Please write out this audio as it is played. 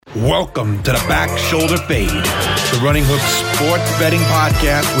Welcome to the Back Shoulder Fade, the Running Hook sports betting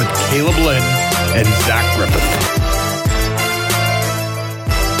podcast with Caleb Lynn and Zach Griffith.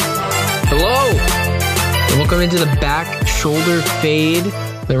 Hello, and welcome into the Back Shoulder Fade,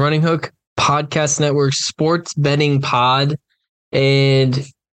 the Running Hook Podcast Network sports betting pod. And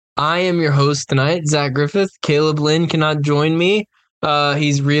I am your host tonight, Zach Griffith. Caleb Lynn cannot join me.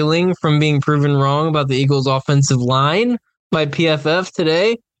 He's reeling from being proven wrong about the Eagles' offensive line by PFF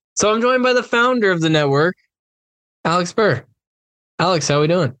today. So I'm joined by the founder of the network, Alex Burr. Alex, how are we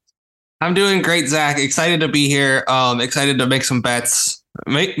doing? I'm doing great, Zach. Excited to be here. Excited to make some bets.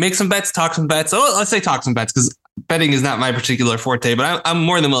 Make some bets, talk some bets. Oh, let's say talk some bets because betting is not my particular forte, but I'm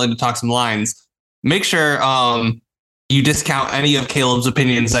more than willing to talk some lines. Make sure you discount any of Caleb's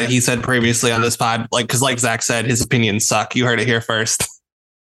opinions that he said previously on this pod, because like Zach said, his opinions suck. You heard it here first.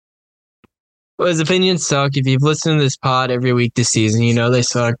 Well, his opinions suck. If you've listened to this pod every week this season, you know they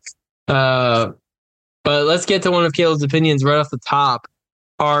suck. But let's get to one of Caleb's opinions right off the top.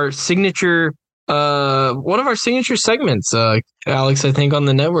 Our signature, one of our signature segments, Alex, I think on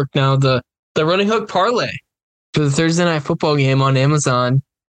the network now, the Running Hook parlay for the Thursday night football game on Amazon.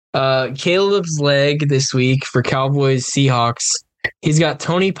 Caleb's leg this week for Cowboys Seahawks. He's got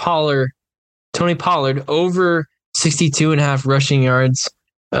Tony Pollard over 62.5 rushing yards.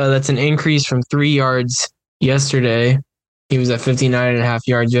 That's an increase from 3 yards yesterday. He was at 59.5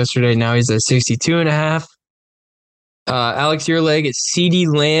 yards yesterday. Now he's at 62.5. Alex, your leg is CeeDee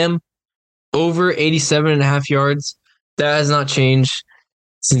Lamb over 87.5 yards. That has not changed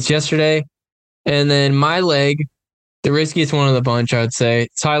since yesterday. And then my leg, the riskiest one of the bunch, I would say,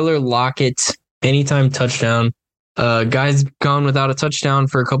 Tyler Lockett, anytime touchdown. Guy's gone without a touchdown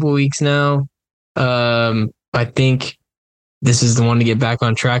for a couple of weeks now. I think this is the one to get back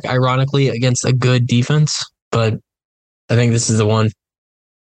on track, ironically, against a good defense, but I think this is the one.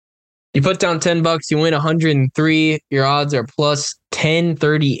 You put down $10, you win 103. Your odds are plus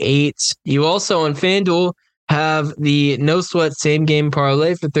 1038. You also on FanDuel have the no sweat same game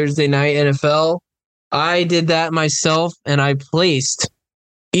parlay for Thursday night NFL. I did that myself, and I placed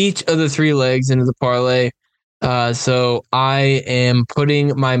each of the 3 legs into the parlay. So I am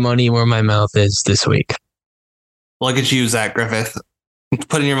putting my money where my mouth is this week. Look at you, Zach Griffith,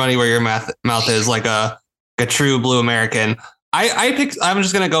 putting your money where your mouth is, like a true blue American. I'm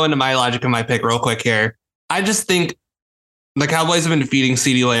just going to go into my logic and my pick real quick here. I just think the Cowboys have been defeating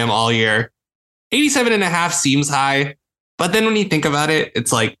CeeDee Lamb all year. 87.5 seems high, but then when you think about it,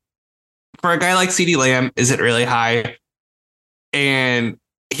 it's like, for a guy like CeeDee Lamb, is it really high? And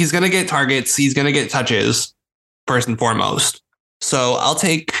he's going to get targets. He's going to get touches first and foremost. So I'll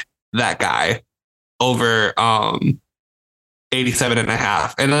take that guy over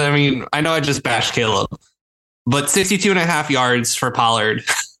 87.5. And I mean, I know I just bashed Caleb, but 62.5 yards for Pollard.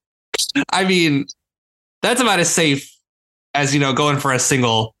 I mean, that's about as safe as, going for a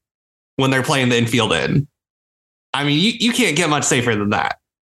single when they're playing the infield in. I mean, you can't get much safer than that.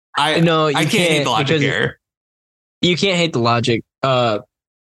 I can't hate the logic here. You can't hate the logic. I'm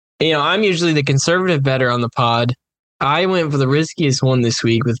usually the conservative bettor on the pod. I went for the riskiest one this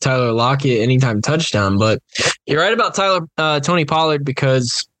week with Tyler Lockett anytime touchdown, but you're right about Tony Pollard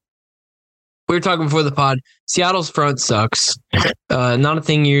because we were talking before the pod. Seattle's front sucks. Not a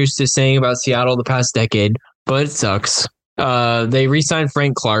thing you're used to saying about Seattle the past decade, but it sucks. They re-signed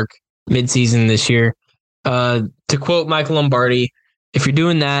Frank Clark midseason this year. To quote Michael Lombardi, if you're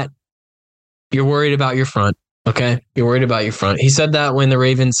doing that, you're worried about your front. Okay, you're worried about your front. He said that when the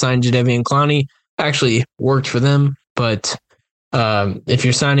Ravens signed Jadeveon Clowney. Actually worked for them. But if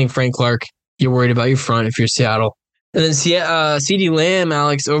you're signing Frank Clark, you're worried about your front if you're Seattle. And then CeeDee Lamb,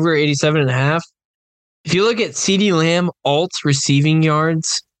 Alex, over 87.5. If you look at CeeDee Lamb alts receiving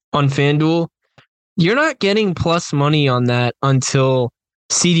yards on FanDuel, you're not getting plus money on that until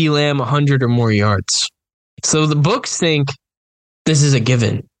CeeDee Lamb 100 or more yards. So the books think this is a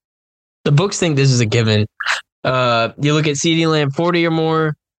given. You look at CeeDee Lamb 40 or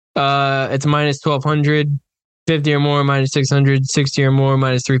more, it's minus 1,200. 50 or more, minus 600, 60 or more,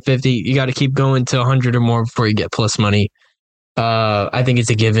 minus 350. You got to keep going to 100 or more before you get plus money. I think it's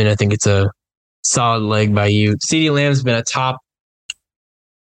a given. I think it's a solid leg by you. CeeDee Lamb's been a top.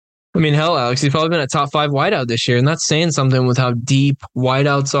 Hell, Alex, he's probably been a top 5 wideout this year. And that's saying something with how deep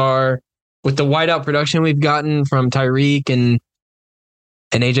wideouts are, with the wideout production we've gotten from Tyreek and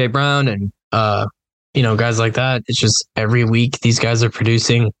AJ Brown and, guys like that. It's just every week these guys are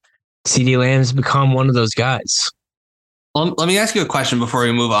producing. CeeDee Lamb's become one of those guys. Let me ask you a question before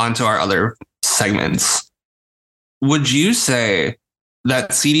we move on to our other segments. Would you say that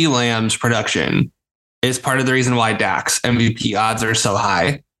CeeDee Lamb's production is part of the reason why Dak's MVP odds are so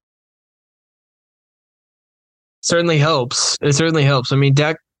high? certainly helps. It certainly helps. I mean,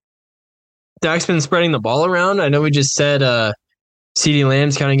 Dak's been spreading the ball around. I know we just said CeeDee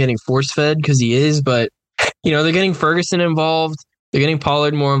Lamb's kind of getting force-fed because he is, but, they're getting Ferguson involved. They're getting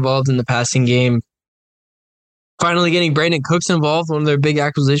Pollard more involved in the passing game. Finally getting Brandon Cooks involved, one of their big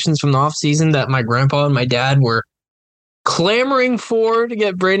acquisitions from the offseason that my grandpa and my dad were clamoring for to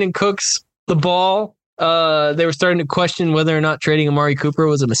get Brandon Cooks the ball. They were starting to question whether or not trading Amari Cooper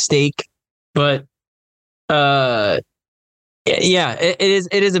was a mistake. But it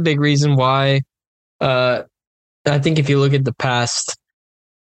is a big reason why. I think if you look at the past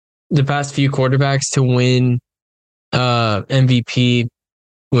few quarterbacks to win MVP,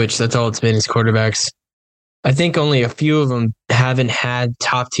 which that's all it's been is quarterbacks, I think only a few of them haven't had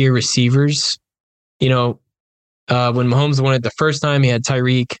top tier receivers. When Mahomes won it the first time, he had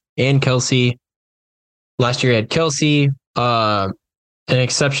Tyreek and Kelsey. Last year he had Kelsey. An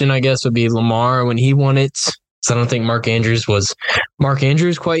exception, I guess, would be Lamar when he won it. So I don't think Mark Andrews was Mark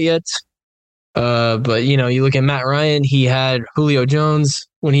Andrews quite yet. But you look at Matt Ryan, he had Julio Jones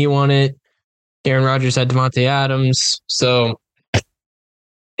when he won it. Aaron Rodgers had Devontae Adams. So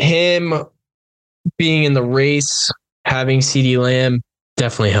him being in the race, having CeeDee Lamb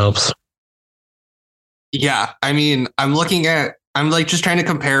definitely helps. Yeah, I mean, I'm just trying to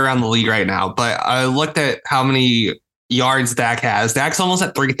compare around the league right now, but I looked at how many yards Dak has. Dak's almost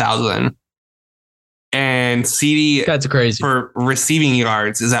at 3,000. And CeeDee, that's crazy, for receiving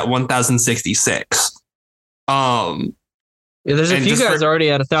yards is at 1,066. There's a few guys already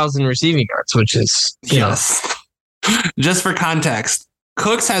at 1,000 receiving yards, which is yes. Just for context,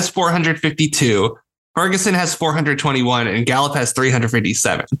 Cooks has 452, Ferguson has 421, and Gallup has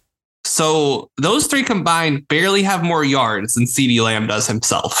 357. So those three combined barely have more yards than CeeDee Lamb does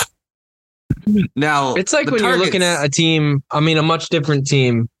himself. Now it's like when you're looking at a team, a much different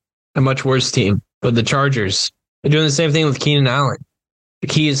team, a much worse team, but the Chargers, they're doing the same thing with Keenan Allen.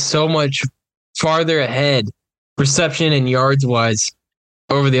 He is so much farther ahead, reception and yards wise,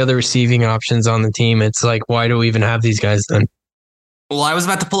 over the other receiving options on the team. It's like, why do we even have these guys then? Well, I was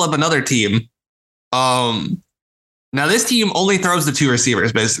about to pull up another team. Now this team only throws the two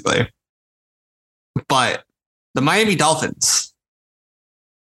receivers, basically. But the Miami Dolphins.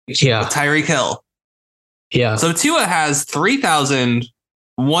 Yeah. Tyreek Hill. Yeah. So Tua has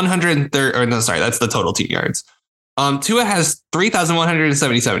 3,130, or no, sorry, that's the total team yards. Tua has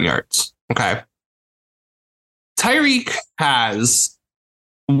 3,177 yards. Okay. Tyreek has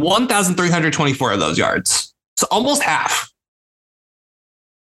 1,324 of those yards. So almost half.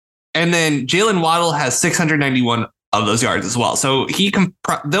 And then Jalen Waddle has 691 of those yards as well. So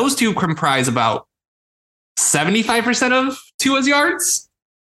those two comprise about 75% of Tua's yards,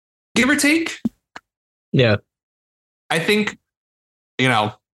 give or take. Yeah. I think,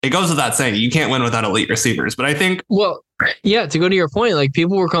 it goes without saying, you can't win without elite receivers. But I think... Well, yeah, to go to your point, like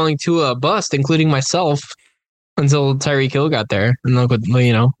people were calling Tua a bust, including myself, until Tyreek Hill got there. And look at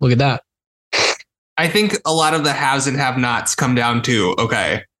that. I think a lot of the haves and have-nots come down to,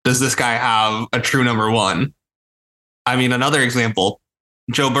 okay, does this guy have a true number one? I mean, another example,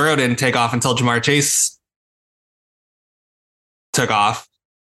 Joe Burrow didn't take off until Jamar Chase took off.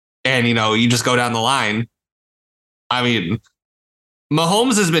 And, you just go down the line. I mean,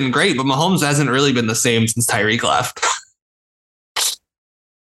 Mahomes has been great, but Mahomes hasn't really been the same since Tyreek left.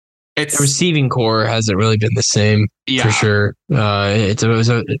 The receiving core hasn't really been the same, for sure. It's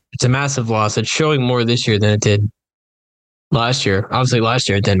a massive loss. It's showing more this year than it did last year. Obviously, last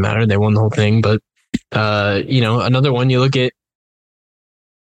year it didn't matter. They won the whole thing. But, another one, you look at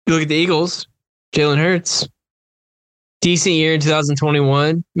the Eagles, Jalen Hurts, decent year in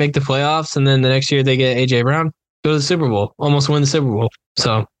 2021, make the playoffs, and then the next year they get A.J. Brown, go to the Super Bowl, almost win the Super Bowl.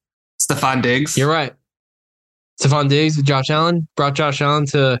 So, Stephon Diggs. You're right. Stephon Diggs with Josh Allen, brought Josh Allen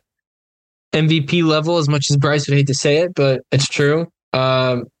to MVP level, as much as Bryce would hate to say it, but it's true.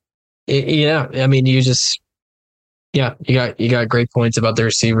 I mean, you got great points about the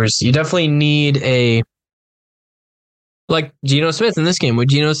receivers. You definitely need like Geno Smith in this game. Would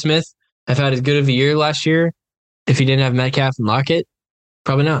Geno Smith have had as good of a year last year if he didn't have Metcalf and Lockett?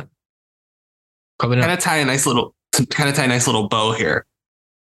 Probably not. Kind of tie a nice little bow here.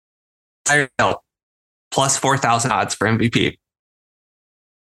 Tyreek Hill plus 4,000 odds for MVP.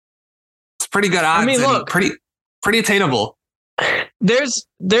 It's pretty good odds. I mean, look, pretty attainable. There's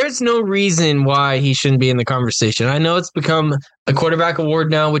no reason why he shouldn't be in the conversation. I know it's become a quarterback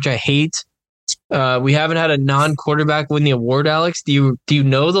award now, which I hate. We haven't had a non-quarterback win the award, Alex. Do you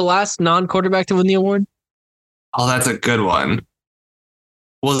know the last non-quarterback to win the award? Oh, that's a good one.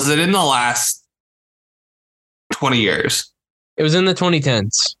 Was it in the last 20 years? It was in the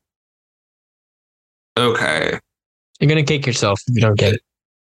 2010s. Okay. You're gonna kick yourself if you don't get it.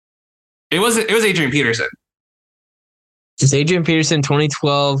 It was Adrian Peterson. It's Adrian Peterson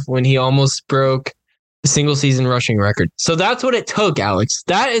 2012 when he almost broke the single season rushing record. So that's what it took, Alex.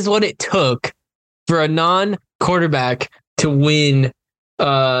 That is what it took for a non-quarterback to win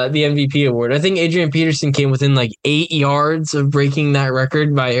the MVP award. I think Adrian Peterson came within like 8 yards of breaking that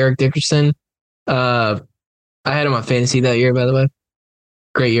record by Eric Dickerson. I had him on fantasy that year, by the way.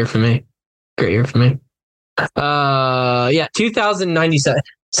 Great year for me. 2,097.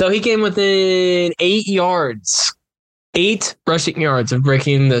 So he came within 8 yards. 8 rushing yards of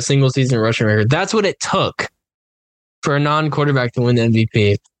breaking the single season rushing record. That's what it took for a non-quarterback to win the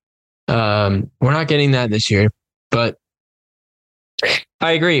MVP. We're not getting that this year, but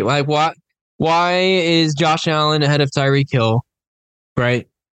I agree. Like, why is Josh Allen ahead of Tyreek Hill? Right?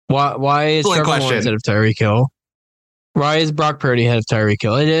 Why is Trevor Lawrence ahead of Tyreek Hill? Why is Brock Purdy ahead of Tyreek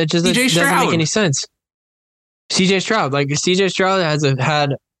Hill? It just doesn't make any sense. CJ Stroud has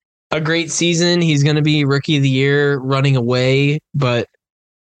had a great season. He's going to be rookie of the year running away, but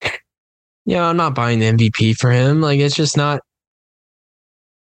yeah, I'm not buying the MVP for him. Like, it's just not.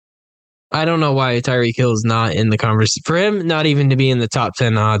 I don't know why Tyreek Hill is not in the conversation. For him, not even to be in the top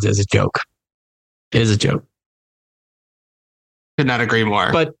 10 odds is a joke. It is a joke. Could not agree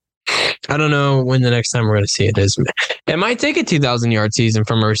more. But I don't know when the next time we're going to see it is. It might take a 2,000-yard season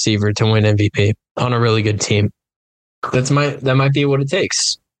from a receiver to win MVP on a really good team. That might be what it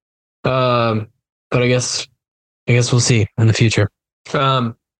takes. But I guess we'll see in the future.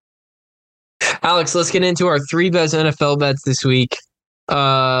 Alex, let's get into our 3 best NFL bets this week.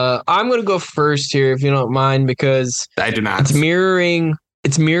 I'm going to go first here, if you don't mind, because I do not. It's mirroring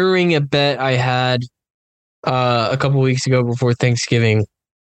a bet I had a couple weeks ago before Thanksgiving,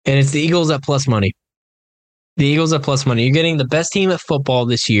 and it's the Eagles at plus money. The Eagles at plus money. You're getting the best team at football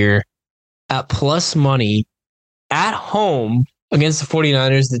this year at plus money at home against the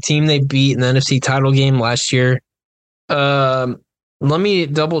 49ers, the team they beat in the NFC title game last year. Let me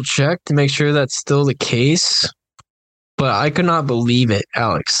double check to make sure that's still the case. But I could not believe it,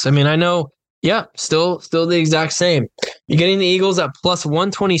 Alex. I mean, I know, yeah, still the exact same. You're getting the Eagles at plus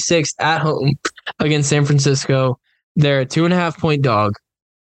 126 at home against San Francisco. They're a 2.5-point dog.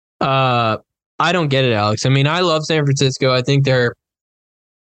 I don't get it, Alex. I mean, I love San Francisco. I think they're,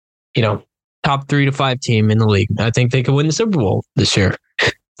 top 3 to 5 team in the league. I think they could win the Super Bowl this year.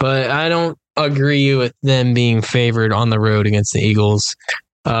 But I don't agree with them being favored on the road against the Eagles.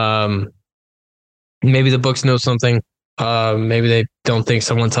 Maybe the books know something. Maybe they don't think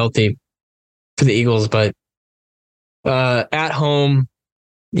someone's healthy for the Eagles, but at home,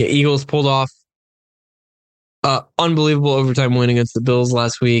 the Eagles pulled off unbelievable overtime win against the Bills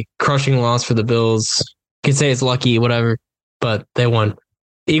last week. Crushing loss for the Bills. You can say it's lucky, whatever, but they won.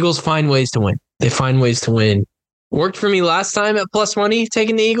 The Eagles find ways to win. They find ways to win. Worked for me last time at plus money,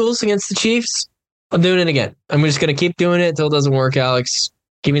 taking the Eagles against the Chiefs. I'm doing it again. I'm just going to keep doing it until it doesn't work, Alex.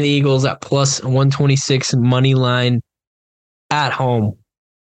 Give me the Eagles at plus 126 money line at home.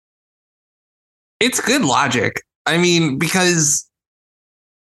 It's good logic. I mean, because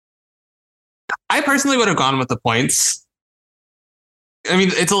I personally would have gone with the points. I mean,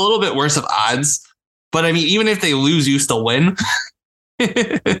 it's a little bit worse of odds, but I mean, even if they lose, you still win.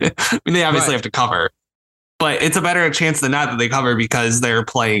 I mean, they obviously have to cover, but it's a better chance than not that they cover because they're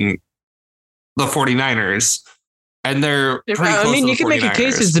playing the 49ers and they're pretty close. I mean, you can make a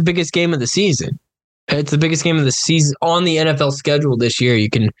case it's the biggest game of the season. It's the biggest game of the season on the NFL schedule this year. You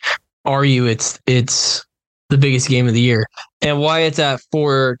can argue it's the biggest game of the year. And why it's at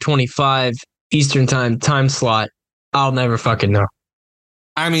 4:25 Eastern time slot, I'll never fucking know.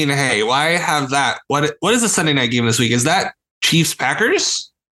 I mean, hey, why have that? What is the Sunday night game this week? Is that Chiefs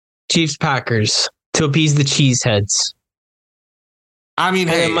Packers? Chiefs Packers to appease the cheeseheads. I mean,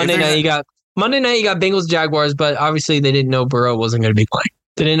 hey, Monday night you got Bengals Jaguars, but obviously they didn't know Burrow wasn't going to be playing.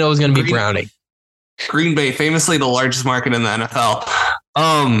 They didn't know it was going to be Browning. Green Bay, famously the largest market in the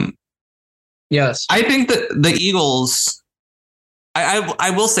NFL. Yes. I think that the Eagles,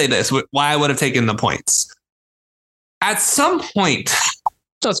 I will say this, why I would have taken the points. At some point.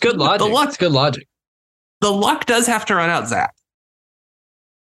 That's good logic. It's good logic. The luck does have to run out, Zach.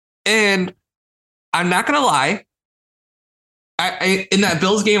 And I'm not going to lie. I in that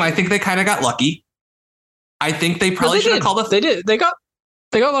Bills game, I think they kind of got lucky. I think they probably should have called They did. They got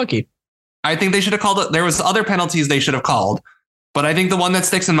lucky. I think they should have called it. There was other penalties they should have called, but I think the one that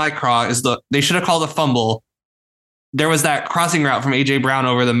sticks in my craw is they should have called a fumble. There was that crossing route from AJ Brown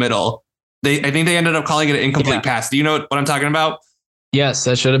over the middle. I think they ended up calling it an incomplete pass. Do you know what I'm talking about? Yes,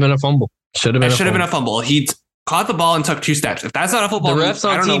 that should have been a fumble. Should have been a fumble. He caught the ball and took 2 steps. If that's not a football, the refs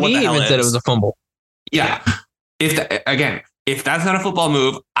on TV even said it was a fumble. Yeah. if that's not a football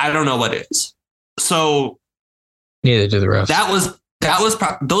move, I don't know what is. So neither do the refs.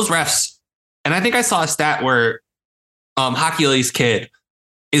 Those refs. And I think I saw a stat where Hockey Lee's kid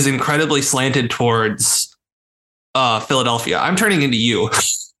is incredibly slanted towards Philadelphia. I'm turning into you.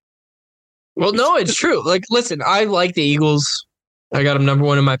 Well, no, it's true. Like, listen, I like the Eagles. I got them number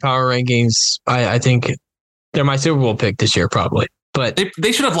one in my power rankings. I think they're my Super Bowl pick this year, probably. But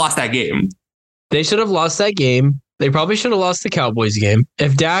they should have lost that game. They should have lost that game. They probably should have lost the Cowboys game.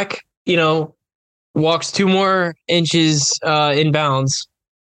 If Dak, walks 2 more inches in bounds,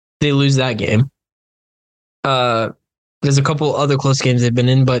 they lose that game. There's a couple other close games they've been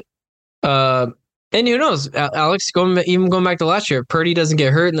in, but and who knows, Alex, going back to last year, if Purdy doesn't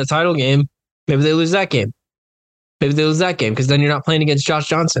get hurt in the title game, maybe they lose that game. Because then you're not playing against Josh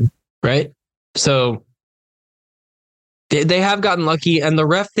Johnson, right? So they have gotten lucky, and the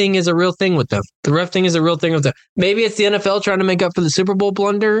ref thing is a real thing with them. Maybe it's the NFL trying to make up for the Super Bowl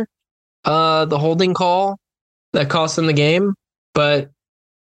blunder, the holding call that cost them the game, but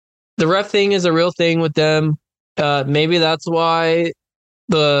the ref thing is a real thing with them. Maybe that's why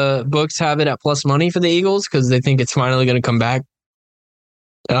the books have it at plus money for the Eagles, because they think it's finally going to come back.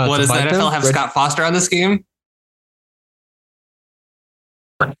 What does the NFL have Scott Foster on this game?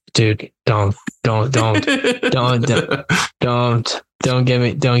 Dude, don't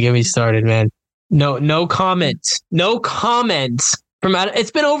get me started, man. No comments. From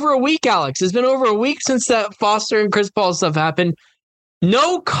it's been over a week, Alex. It's been over a week since that Foster and Chris Paul stuff happened.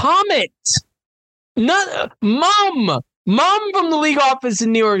 No comment. Mom from the league office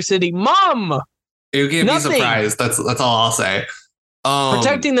in New York City. Mom. You can't be surprised. That's all I'll say.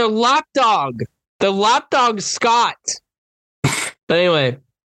 Protecting their lapdog. The lapdog Scott. But anyway,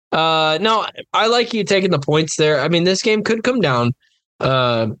 no, I like you taking the points there. I mean, this game could come down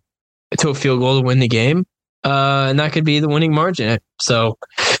to a field goal to win the game. And that could be the winning margin. So,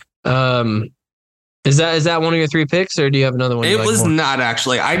 is that one of your 3 picks, or do you have another one? It was not,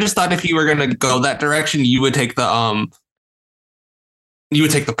 actually. I just thought if you were going to go that direction, you would take the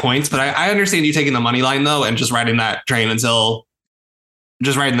points. But I understand you taking the money line though, and just riding that train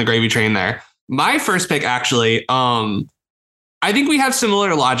just riding the gravy train there. My first pick, actually, I think we have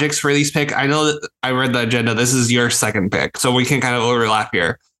similar logics for these picks. I know that I read the agenda. This is your second pick, so we can kind of overlap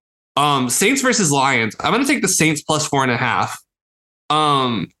here. Saints versus Lions. I'm going to take the Saints plus 4.5.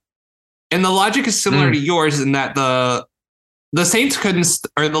 And the logic is similar to yours in that the Saints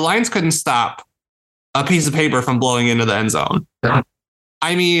the Lions couldn't stop a piece of paper from blowing into the end zone.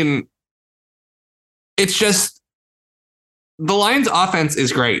 I mean, it's just the Lions offense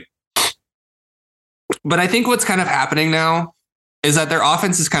is great. But I think what's kind of happening now is that their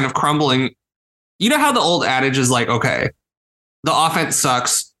offense is kind of crumbling. You know how the old adage is like, okay, the offense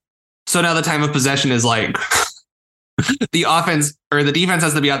sucks, so now the time of possession is like the offense or the defense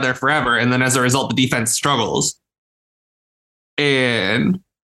has to be out there forever. And then as a result, the defense struggles. And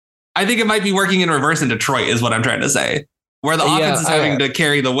I think it might be working in reverse in Detroit is what I'm trying to say, where the offense is having to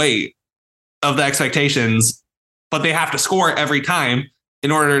carry the weight of the expectations, but they have to score every time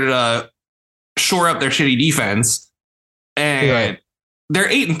in order to shore up their shitty defense. And they're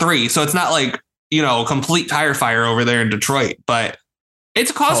 8-3. So it's not like, complete tire fire over there in Detroit, but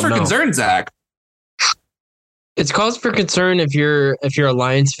it's a cause for concern, Zach. It's cause for concern if you're a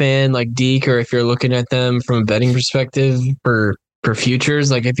Lions fan like Deke, or if you're looking at them from a betting perspective for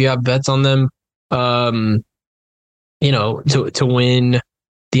futures. Like if you have bets on them, to win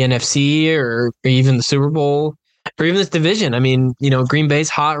the NFC or even the Super Bowl or even this division. I mean, Green Bay's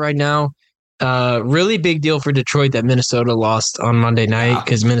hot right now. Really big deal for Detroit that Minnesota lost on Monday night,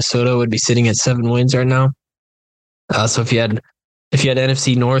 because Minnesota would be sitting at 7 wins right now. So if you had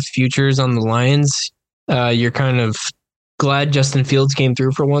NFC North futures on the Lions, you're kind of glad Justin Fields came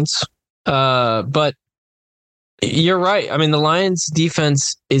through for once. But you're right. I mean, the Lions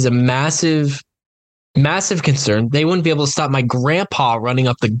defense is a massive concern. They wouldn't be able to stop my grandpa running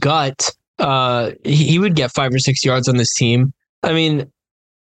up the gut. He would get 5 or 6 yards on this team. I mean,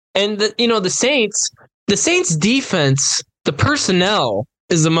 and the Saints defense, the personnel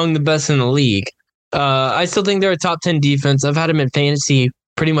is among the best in the league. I still think they're a top 10 defense. I've had them in fantasy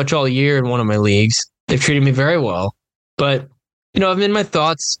pretty much all year in one of my leagues. They've treated me very well. But, I've made my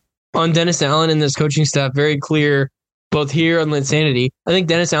thoughts on Dennis Allen and this coaching staff very clear, both here on Linsanity. I think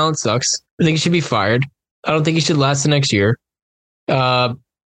Dennis Allen sucks. I think he should be fired. I don't think he should last the next year. So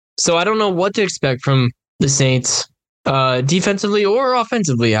I don't know what to expect from the Saints, defensively or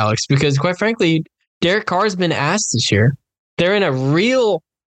offensively, Alex, because quite frankly, Derek Carr's been asked this year. They're in a real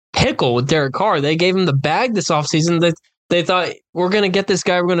pickle with Derek Carr. They gave him the bag this offseason. They thought, we're going to get this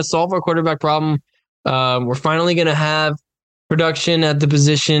guy. We're going to solve our quarterback problem. We're finally going to have production at the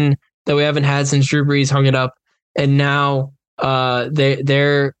position that we haven't had since Drew Brees hung it up. And now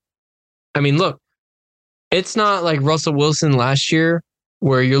they're I mean, look, it's not like Russell Wilson last year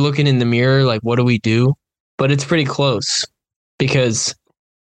where you're looking in the mirror like, what do we do? But it's pretty close because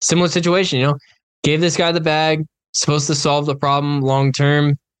similar situation, gave this guy the bag, supposed to solve the problem long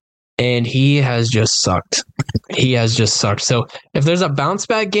term, and he has just sucked. He has just sucked. So if there's a bounce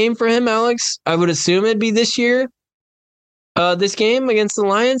back game for him, Alex, I would assume it'd be this year. This game against the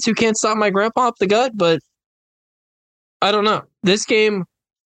Lions, who can't stop my grandpa up the gut, but I don't know. This game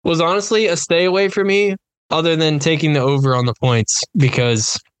was honestly a stay away for me other than taking the over on the points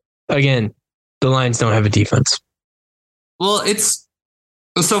because, again, the Lions don't have a defense. Well,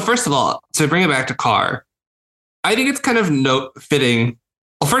 so first of all, to bring it back to Carr, I think it's kind of fitting.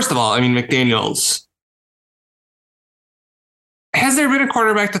 Well, first of all, I mean, McDaniels. Has there been a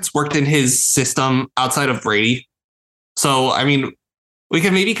quarterback that's worked in his system outside of Brady? So, I mean, we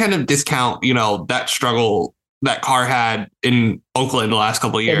can maybe kind of discount, that struggle that Carr had in Oakland the last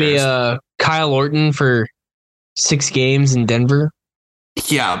couple of years. Maybe Kyle Orton for 6 games in Denver.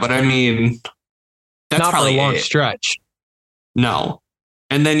 Yeah, but I mean, that's not probably for a long stretch. No.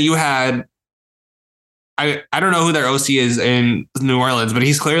 And then you had, I don't know who their OC is in New Orleans, but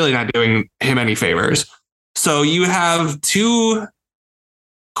he's clearly not doing him any favors. So you have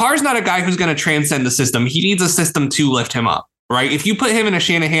Carr's not a guy who's going to transcend the system. He needs a system to lift him up, right? If you put him in a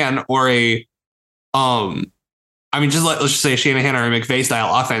Shanahan or let's just say a Shanahan or a McVay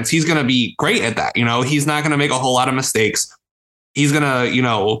style offense, he's going to be great at that. He's not going to make a whole lot of mistakes. He's going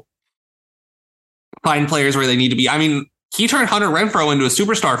to, find players where they need to be. I mean, he turned Hunter Renfrow into a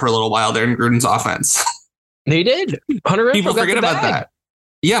superstar for a little while there in Gruden's offense. They did. Hunter Renfrow People forget about that.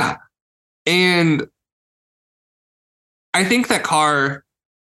 Yeah. And I think that Carr,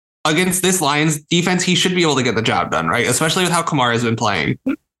 against this Lions defense, he should be able to get the job done, right? Especially with how Kamara has been playing.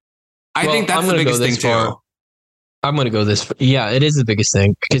 I think that's the biggest thing, too. I'm going to go this. Yeah, it is the biggest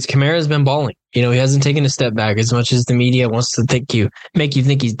thing because Kamara's been balling. He hasn't taken a step back as much as the media wants to make you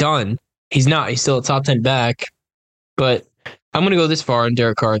think he's done. He's not. He's still a top 10 back. But I'm going to go this far on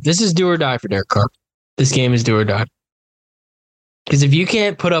Derek Carr. This is do or die for Derek Carr. This game is do or die. Because if you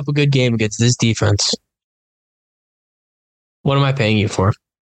can't put up a good game against this defense, what am I paying you for?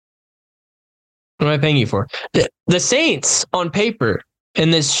 What am I paying you for? The Saints, on paper,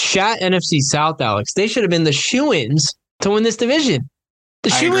 in this shat NFC South, Alex, they should have been the shoo-ins to win this division. The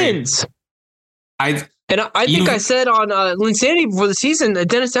shoo-ins. I think I said on Linsanity before the season,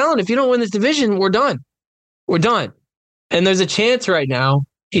 Dennis Allen, if you don't win this division, we're done. We're done. And there's a chance right now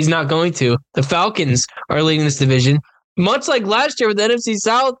he's not going to. The Falcons are leading this division. Much like last year with the NFC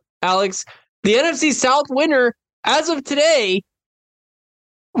South, Alex, the NFC South winner, as of today,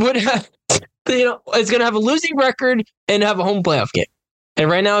 would have, is going to have a losing record and have a home playoff game. And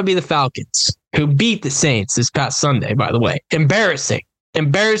right now it would be the Falcons, who beat the Saints this past Sunday, by the way. Embarrassing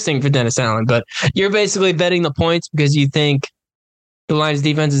for Dennis Allen. But you're basically betting the points because you think the Lions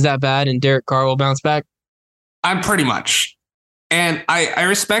defense is that bad and Derek Carr will bounce back? I'm pretty much. And I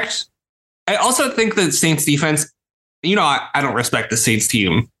respect. I also think the Saints defense, I don't respect the Saints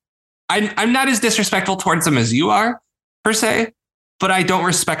team. I'm not as disrespectful towards them as you are, per se, but I don't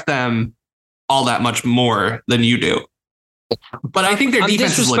respect them all that much more than you do. But I think their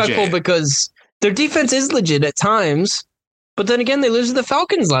defense is legit. Disrespectful because their defense is legit at times, but then again, they lose to the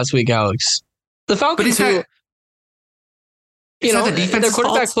Falcons last week, Alex. The Falcons, their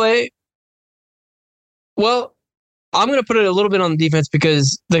quarterback play. Well, I'm going to put it a little bit on the defense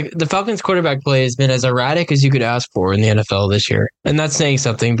because the Falcons' quarterback play has been as erratic as you could ask for in the NFL this year. And that's saying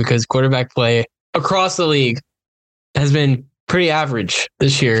something because quarterback play across the league has been pretty average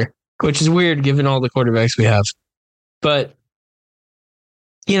this year, which is weird given all the quarterbacks we have. But,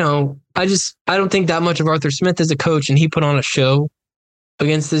 I don't think that much of Arthur Smith as a coach, and he put on a show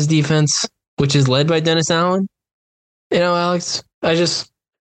against this defense, which is led by Dennis Allen. Alex,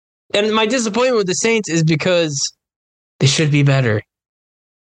 and my disappointment with the Saints is because they should be better.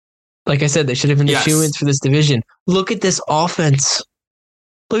 Like I said, they should have been the shoo-ins for this division. Look at this offense.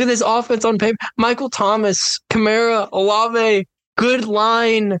 Look at this offense on paper. Michael Thomas, Kamara, Olave, good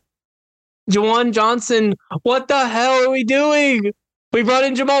line. Juwan Johnson, what the hell are we doing? We brought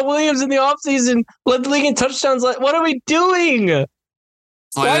in Jamal Williams in the offseason, led the league in touchdowns. What are we doing?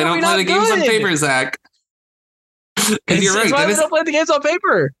 Why they don't play the games on paper, Zach? And you're right. That's why they don't play the games on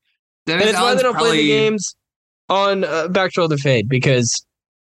paper. And it's why they don't play the games on back shoulder fade because,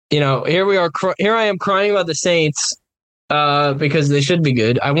 here we are. Here I am crying about the Saints because they should be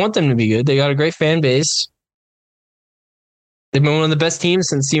good. I want them to be good. They got a great fan base. They've been one of the best teams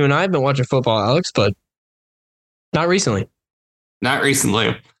since you and I have been watching football, Alex, but not recently. Not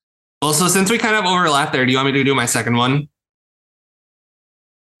recently. Well, so since we kind of overlap there, do you want me to do my second one?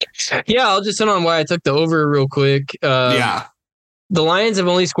 Yeah, I'll just hit on why I took the over real quick. Yeah. The Lions have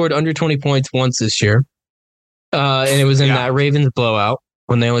only scored under 20 points once this year. And it was in that Ravens blowout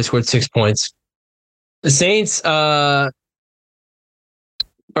when they only scored 6 points. The Saints, the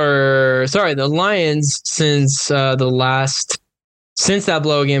Lions, since that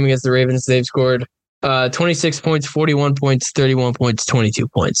blowout game against the Ravens, they've scored 26 points, 41 points, 31 points, 22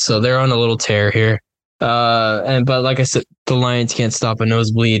 points. So they're on a little tear here. But like I said, the Lions can't stop a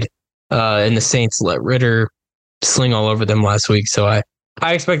nosebleed. And the Saints let Ritter sling all over them last week. So I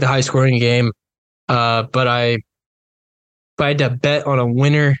expect a high scoring game. But if I had to bet on a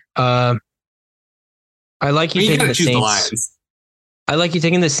winner, I like you taking the Saints. I like you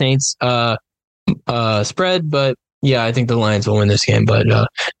taking the Saints spread, but yeah, I think the Lions will win this game. But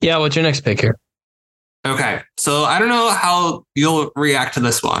yeah, what's your next pick here? Okay, so I don't know how you'll react to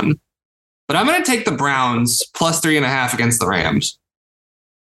this one, but I'm going to take the Browns plus 3.5 against the Rams.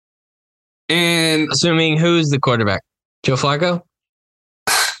 And assuming who's the quarterback? Joe Flacco?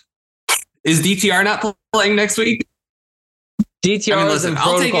 Is DTR not playing next week? DTR is in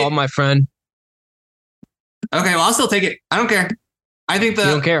protocol, my friend. Okay, well, I'll still take it. I don't care. I think you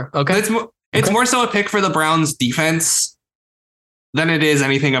don't care. Okay. It's more so a pick for the Browns defense than it is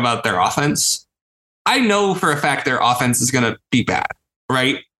anything about their offense. I know for a fact their offense is going to be bad,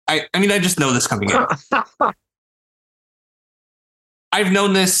 right? I mean, I just know this coming in. I've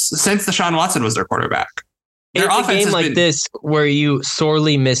known this since Deshaun Watson was their quarterback. Their it's a game like this where you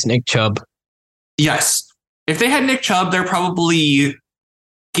sorely miss Nick Chubb. Yes. If they had Nick Chubb, they're probably,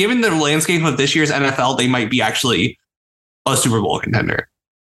 given the landscape of this year's NFL, they might be actually a Super Bowl contender.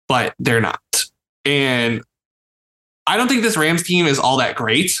 But they're not. And I don't think this Rams team is all that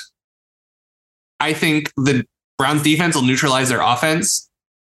great. I think the Browns defense will neutralize their offense.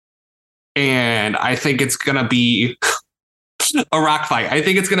 And I think it's going to be a rock fight. I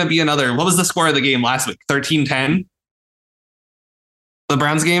think it's going to be another, what was the score of the game last week? 13-10? The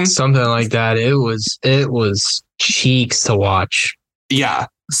Browns game? Something like that. It was cheeks to watch. Yeah.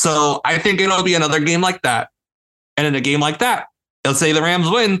 So I think it'll be another game like that. And in a game like that, let's say the Rams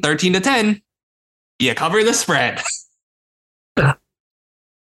win 13-10. You cover the spread.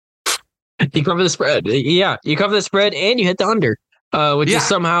 You cover the spread. Yeah, you cover the spread and you hit the under, which is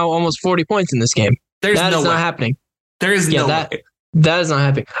somehow almost 40 points in this game. That is not happening. There is no way. That is not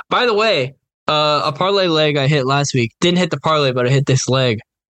happening. By the way, a parlay leg I hit last week. Didn't hit the parlay, but I hit this leg.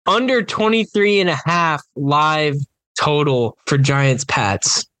 Under 23.5 live total for Giants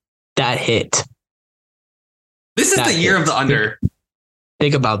Pats. That hit. This is the year of the under.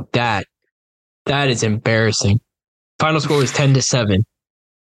 Think about that. That is embarrassing. Final score was 10-7.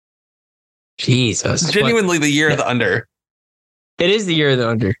 Jesus. It's genuinely the year of the under. It is the year of the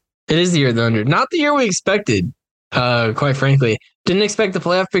under. It is the year of the under. Not the year we expected, quite frankly. Didn't expect the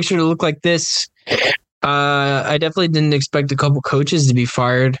playoff picture to look like this. I definitely didn't expect a couple coaches to be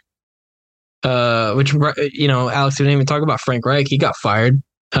fired. Which, Alex didn't even talk about Frank Reich. He got fired.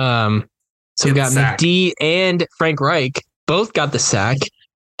 So we got McD and Frank Reich. Both got the sack.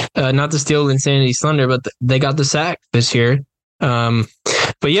 Not to steal Insanity's thunder, but they got the sack this year.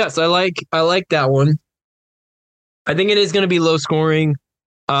 But yes, I like that one. I think it is going to be low scoring.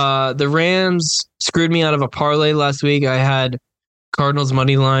 The Rams screwed me out of a parlay last week. I had Cardinals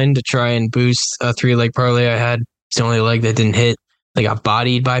money line to try and boost a 3-leg parlay I had. It's the only leg that didn't hit. They got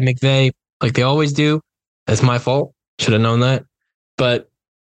bodied by McVay like they always do. That's my fault. Should have known that. But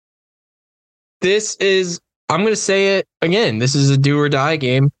this is, I'm going to say it again, this is a do or die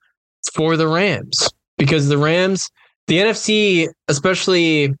game for the Rams. Because the Rams, the NFC,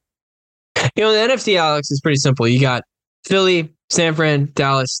 especially, the NFC, Alex, is pretty simple. You got Philly, San Fran,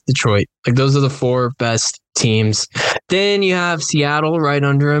 Dallas, Detroit. Like those are the 4 best teams. Then you have Seattle right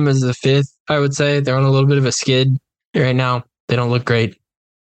under them as the 5th, I would say. They're on a little bit of a skid right now. They don't look great.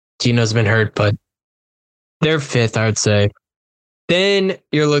 Gino's been hurt, but they're 5th, I would say. Then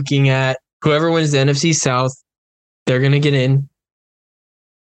you're looking at whoever wins the NFC South, they're going to get in.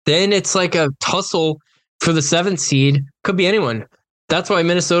 Then it's like a tussle for the 7th seed. Could be anyone. That's why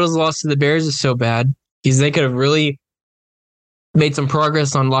Minnesota's loss to the Bears is so bad, because they could have really made some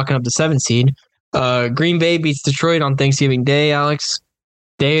progress on locking up the 7th seed. Green Bay beats Detroit on Thanksgiving Day, Alex.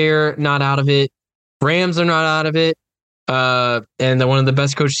 They're not out of it. Rams are not out of it. And they're one of the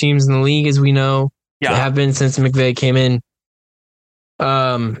best coach teams in the league, as we know. Yeah. They have been since McVay came in.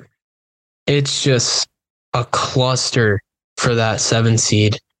 It's just a cluster for that 7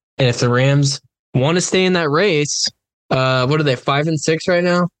 seed. And if the Rams want to stay in that race, What are they? 5-6 right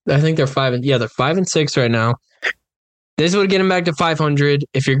now? I think they're 5-6 right now. This would get them back to 500.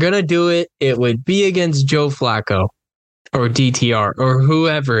 If you're gonna do it, it would be against Joe Flacco or DTR or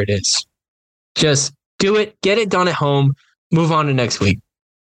whoever it is. Just do it. Get it done at home. Move on to next week.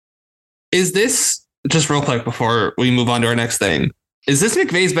 Is this, just real quick before we move on to our next thing, is this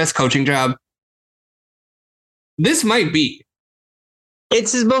McVay's best coaching job? This might be.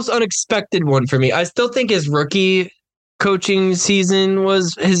 It's his most unexpected one for me. I still think his rookie coaching season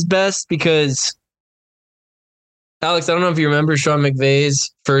was his best because, Alex, I don't know if you remember, Sean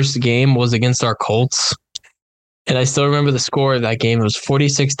McVay's first game was against our Colts. And I still remember the score of that game. It was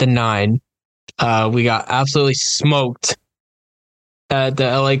 46-9. We got absolutely smoked at the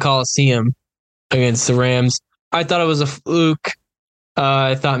LA Coliseum against the Rams. I thought it was a fluke.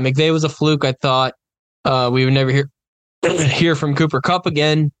 I thought McVay was a fluke. I thought we would never hear from Cooper Kupp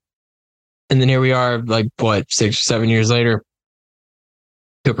again. And then here we are, 6 or 7 years later.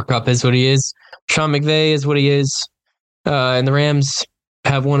 Cooper Kupp is what he is. Sean McVay is what he is. And the Rams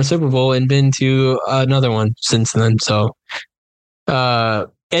have won a Super Bowl and been to another one since then. So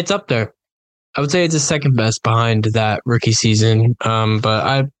it's up there. I would say it's the second best behind that rookie season.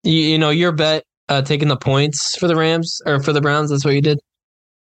 But your bet taking the points for the Rams or for the Browns, that's what you did?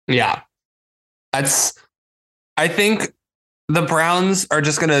 Yeah. I think the Browns are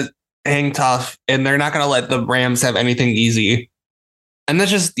just going to hang tough and they're not going to let the Rams have anything easy. And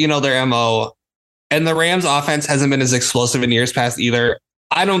that's just, their MO. And the Rams offense hasn't been as explosive in years past either.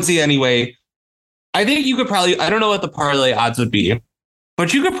 I don't see any way. I think you could probably, I don't know what the parlay odds would be,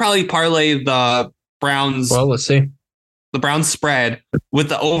 but you could probably parlay the Browns. Well, let's see. The Browns spread with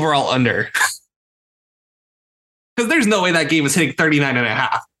the overall under. Because there's no way that game is hitting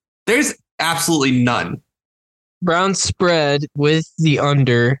 39.5. There's absolutely none. Browns spread with the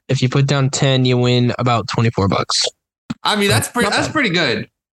under. If you put down 10, you win about $24. I mean, that's pretty good.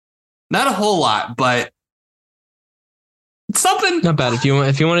 Not a whole lot, but something. Not bad. If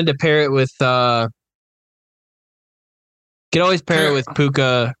you wanted to pair it with, you could always pair it with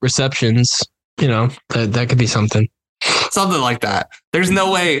Puka receptions. That could be something. Something like that. There's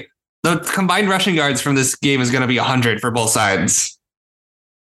no way the combined rushing yards from this game is going to be 100 for both sides.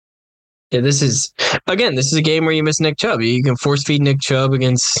 Yeah, this is a game where you miss Nick Chubb. You can force feed Nick Chubb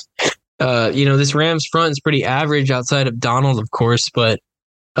against, this Rams front is pretty average outside of Donald, of course, but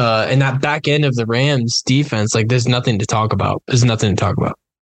in that back end of the Rams defense, there's nothing to talk about. But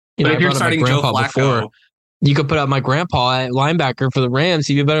if you're starting Joe Flacco, you could put out my grandpa at linebacker for the Rams.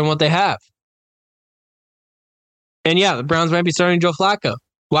 He'd be better than what they have. And yeah, the Browns might be starting Joe Flacco.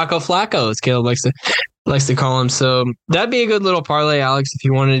 Flacco, as Caleb likes to call him. So that'd be a good little parlay, Alex, if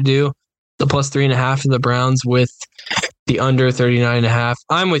you wanted to do the plus 3.5 for the Browns with the under 39.5.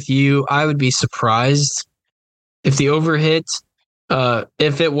 I'm with you. I would be surprised if the over hit.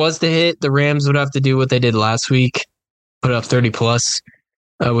 If it was to hit, the Rams would have to do what they did last week, put up 30 plus,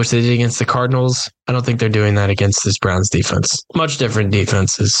 which they did against the Cardinals. I don't think they're doing that against this Browns defense. Much different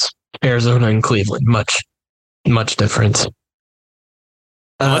defenses. Arizona and Cleveland. Much different.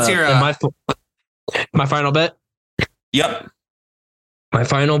 What's your my final bet? Yep. My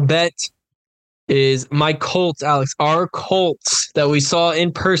final bet is my Colts, Alex. Our Colts that we saw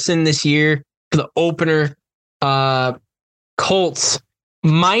in person this year for the opener. Colts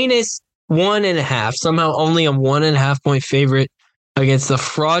minus 1.5. Somehow only a 1.5 point favorite against the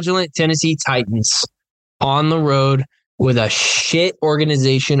fraudulent Tennessee Titans on the road with a shit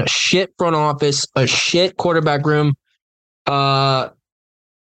organization, a shit front office, a shit quarterback room. We're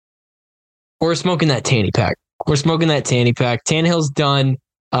smoking that Tanny pack. Tannehill's done.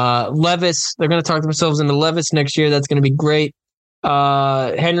 Levis, they're going to talk themselves into Levis next year. That's going to be great.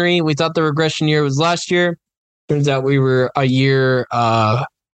 Henry, we thought the regression year was last year. Turns out we were a year off.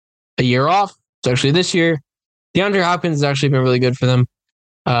 It's actually this year. DeAndre Hopkins has actually been really good for them,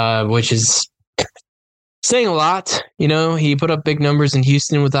 which is saying a lot. He put up big numbers in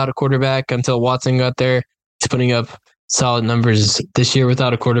Houston without a quarterback until Watson got there. He's putting up solid numbers this year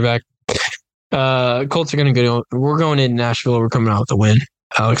without a quarterback. Colts are going to go. We're going in Nashville. We're coming out with a win,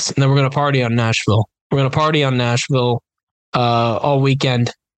 Alex. And then we're going to party on Nashville. All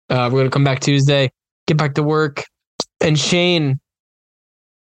weekend. We're going to come back Tuesday, get back to work. And Shane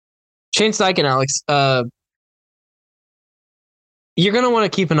Steichen, Alex, you're going to want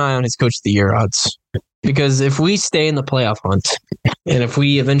to keep an eye on his Coach of the Year odds. Because if we stay in the playoff hunt, and if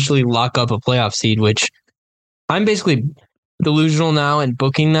we eventually lock up a playoff seed, which I'm basically delusional now and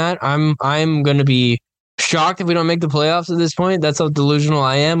booking that, I'm going to be shocked if we don't make the playoffs at this point. That's how delusional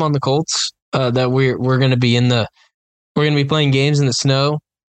I am on the Colts. That we're going to be we're going to be playing games in the snow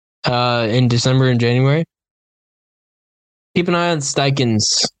in December and January. keep an eye on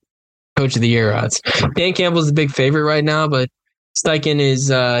Steichen's Coach of the Year odds. Dan Campbell's the big favorite right now, but Steichen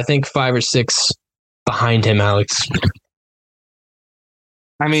is, I think, 5 or 6 behind him, Alex.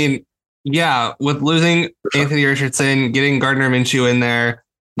 I mean, yeah, with losing Anthony Richardson, getting Gardner Minshew in there,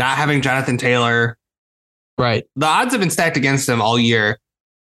 not having Jonathan Taylor, right? The odds have been stacked against him all year.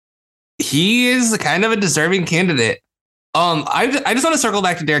 He is kind of a deserving candidate. I just want to circle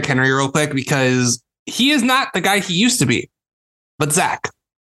back to Derrick Henry real quick because he is not the guy he used to be. But Zach,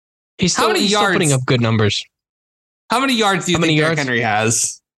 he's still putting up good numbers. How many yards do you think Derrick Henry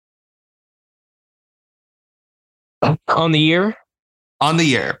has on the year? On the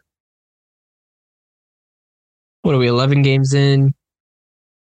year. What are we, 11 games in?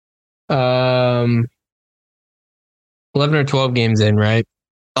 11 or 12 games in, right?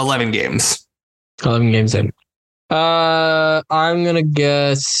 11 games. 11 games in. I'm going to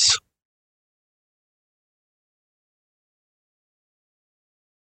guess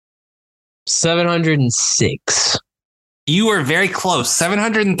 706. You were very close.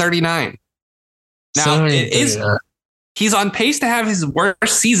 739. Now, he's on pace to have his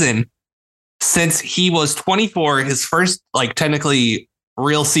worst season since he was 24, his first, like, technically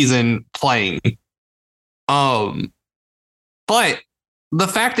real season playing. But the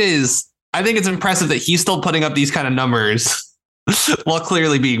fact is, I think it's impressive that he's still putting up these kind of numbers while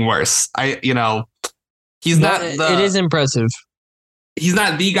clearly being worse. It is impressive. He's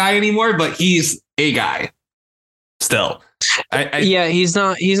not the guy anymore, but he's a guy still. He's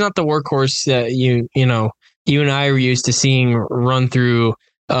not the workhorse that you and I were used to seeing run through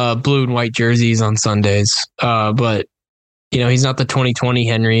blue and white jerseys on Sundays. But he's not the 2020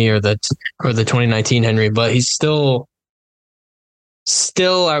 Henry or the 2019 Henry, but he's still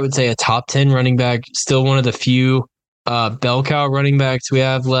I would say a top 10 running back, still one of the few bell cow running backs we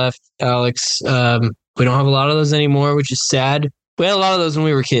have left, Alex. We don't have a lot of those anymore, which is sad. We had a lot of those when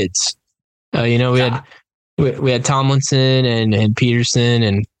we were kids. We had Tomlinson and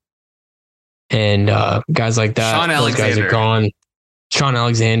Peterson and guys like that. Sean those guys are gone. Sean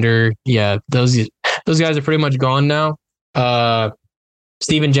Alexander, yeah, those guys are pretty much gone now.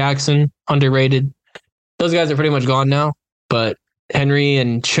 Steven Jackson, underrated. Those guys are pretty much gone now. But Henry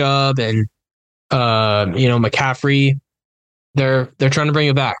and Chubb and McCaffrey, they're trying to bring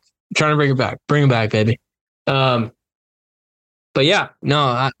it back. Bring it back, baby. But yeah,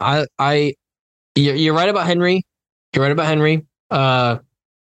 no, you're right about Henry.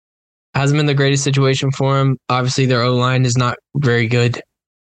 Hasn't been the greatest situation for him. Obviously, their O-line is not very good.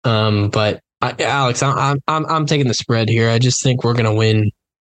 But Alex, I'm taking the spread here. I just think we're gonna win.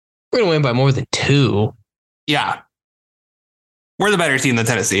 We're gonna win by more than 2. Yeah, we're the better team than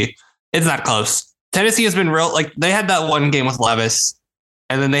Tennessee. It's not close. Tennessee has been real. Like, they had that one game with Levis,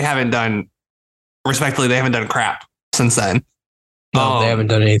 and then they haven't done crap since then. No, they haven't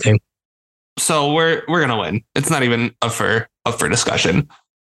done anything. So we're gonna win. It's not even up for discussion.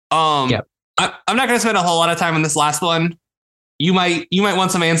 I'm not gonna spend a whole lot of time on this last one. You might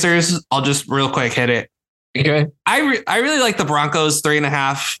want some answers. I'll just real quick hit it. Okay. I really like the Broncos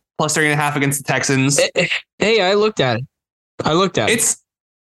 3.5 plus 3.5 against the Texans. Hey, I looked at it. It's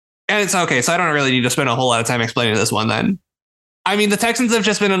okay. So I don't really need to spend a whole lot of time explaining this one then. I mean, the Texans have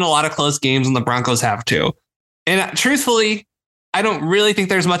just been in a lot of close games and the Broncos have too. And truthfully, I don't really think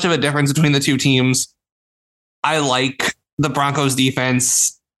there's much of a difference between the two teams. I like the Broncos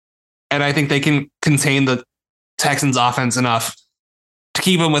defense, and I think they can contain the Texans offense enough to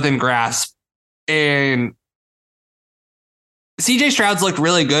keep them within grasp. And CJ Stroud's looked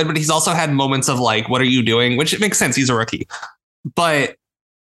really good, but he's also had moments of like, what are you doing? Which it makes sense. He's a rookie. But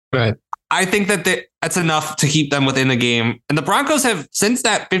right. I think that's enough to keep them within the game. And the Broncos have, since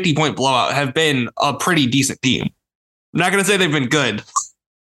that 50-point blowout, have been a pretty decent team. I'm not going to say they've been good.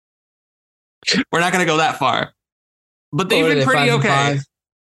 We're not going to go that far. But they've been pretty okay.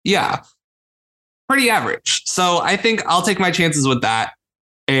 Yeah. Pretty average. So I think I'll take my chances with that.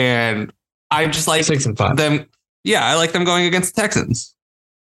 And I just like 6-5. them. Yeah, I like them going against the Texans.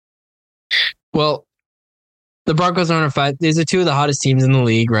 Well, the Broncos are on a fight. These are two of the hottest teams in the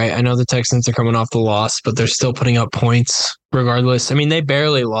league, right? I know the Texans are coming off the loss, but they're still putting up points regardless. I mean, they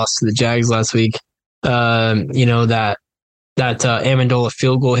barely lost to the Jags last week. That Amendola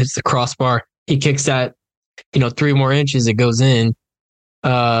field goal hits the crossbar. He kicks that, 3 more inches, it goes in.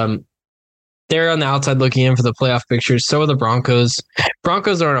 They're on the outside looking in for the playoff pictures. So are the Broncos.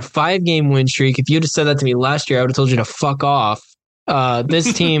 Broncos are on a 5-game win streak. If you'd have said that to me last year, I would have told you to fuck off.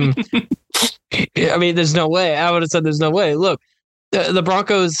 This team, I mean, there's no way. I would have said there's no way. Look, the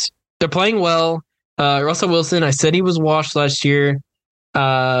Broncos, they're playing well. Russell Wilson, I said he was washed last year.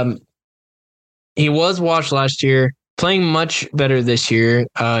 He was washed last year. playing much better this year.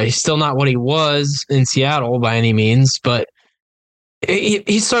 He's still not what he was in Seattle by any means, but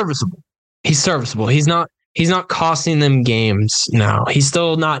he's serviceable. He's serviceable. He's not costing them games now. He's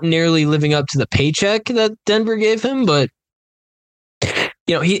still not nearly living up to the paycheck that Denver gave him, but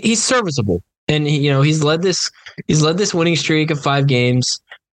he's serviceable. And he's led this winning streak of 5 games.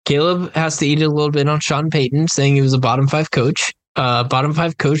 Caleb has to eat a little bit on Sean Payton, saying he was a bottom 5 coach. Bottom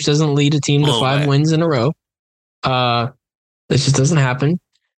 5 coach doesn't lead a team to 5 wins in a row. This just doesn't happen.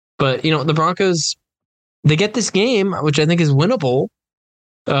 But the Broncos, they get this game, which I think is winnable.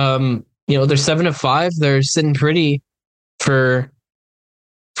 They're 7-5. They're sitting pretty for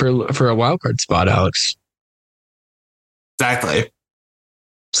a wild card spot, Alex. Exactly.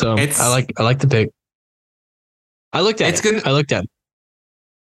 So I like the pick. I looked at it.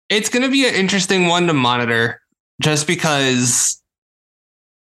 It's going to be an interesting one to monitor, just because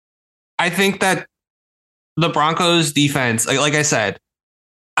I think that the Broncos defense, like I said,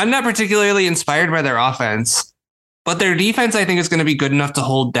 I'm not particularly inspired by their offense, but their defense, I think, is going to be good enough to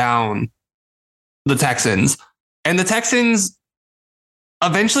hold down the Texans. And the Texans,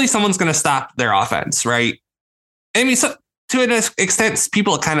 eventually someone's going to stop their offense, right? I mean, so, to an extent,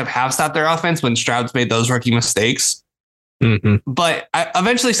 people kind of have stopped their offense when Stroud's made those rookie mistakes. Mm-hmm. But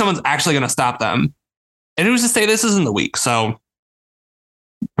eventually someone's actually going to stop them. And who's to say this isn't the week? So,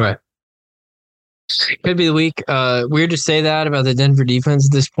 right. Could be the week. Weird to say that about the Denver defense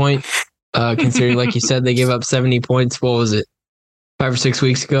at this point, considering, like you said, they gave up 70 points. What was it, 5 or 6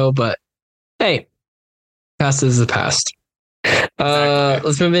 weeks ago? But hey, past is the past.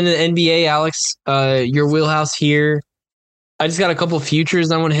 Let's move into the NBA, Alex. Your wheelhouse here. I just got a couple of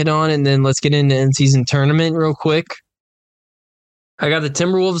futures I want to hit on, and then let's get into end season tournament real quick. I got the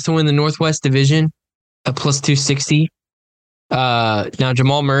Timberwolves to win the Northwest Division at plus 260. Now,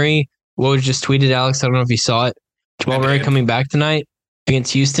 Jamal Murray, what was just tweeted, Alex? I don't know if you saw it. Jamal Murray coming back tonight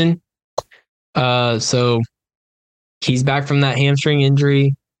against Houston. So he's back from that hamstring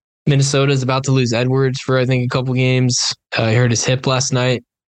injury. Minnesota is about to lose Edwards for, I think, a couple games. He hurt his hip last night.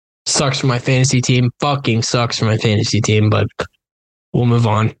 Sucks for my fantasy team. Fucking sucks for my fantasy team, but we'll move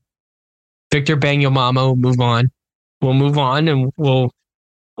on. Victor Banyamamo, move on. We'll move on, and we'll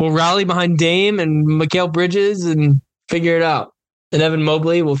rally behind Dame and Mikal Bridges and figure it out. And Evan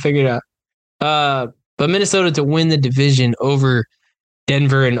Mobley, we'll figure it out. But Minnesota to win the division over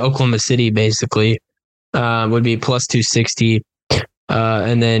Denver and Oklahoma City, basically, would be plus 260.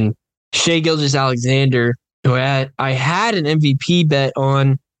 And then Shai Gilgeous-Alexander, who I had an MVP bet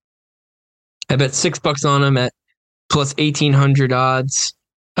on. I bet $6 on him at plus 1,800 odds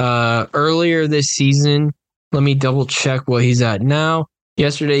earlier this season. Let me double check what he's at now.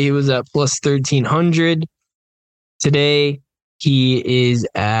 Yesterday he was at plus 1,300. Today he is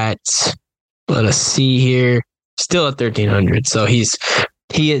at, let us see here, still at 1,300. So he is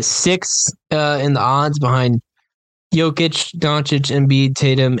 6th in the odds behind Jokic, Doncic, Embiid,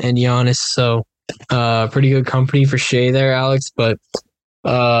 Tatum, and Giannis. So pretty good company for Shai there, Alex. But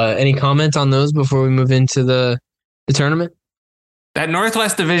any comments on those before we move into the tournament? That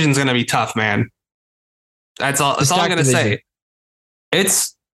Northwest Division is going to be tough, man. That's all I'm going to say.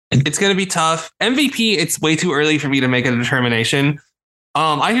 It's going to be tough. MVP, it's way too early for me to make a determination.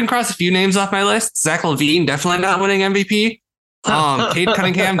 I can cross a few names off my list. Zach LaVine, definitely not winning MVP. Cade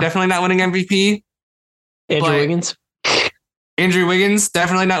Cunningham, definitely not winning MVP. Andrew Wiggins,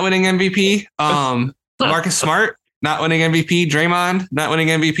 definitely not winning MVP. Marcus Smart, not winning MVP. Draymond, not winning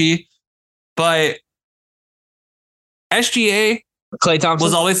MVP. But SGA Klay Thompson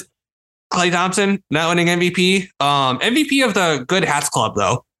was always Klay Thompson, not winning MVP. MVP of the Good Hats Club,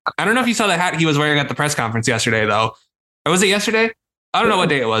 though. I don't know if you saw the hat he was wearing at the press conference yesterday, though. Or was it yesterday? I don't know what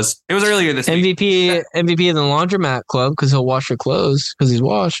day it was. It was earlier this week. MVP of the Laundromat Club because he'll wash your clothes because he's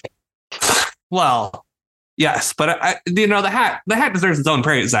washed. Well, yes, but the hat deserves its own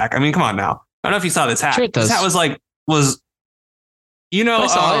praise, Zach. I mean, come on now. I don't know if you saw this hat. Sure it does. This hat was I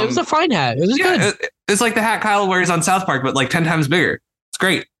saw it. It was a fine hat. It was good. It's like the hat Kyle wears on South Park, but like 10 times bigger. It's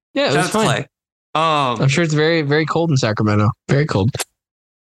great. Yeah, it was fine. I'm sure it's very, very cold in Sacramento. Very cold.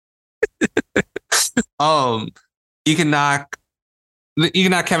 You can knock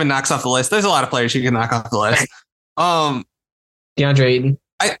Kevin Knox off the list. There's a lot of players you can knock off the list. DeAndre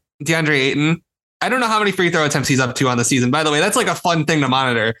Ayton. I don't know how many free throw attempts he's up to on the season. By the way, that's like a fun thing to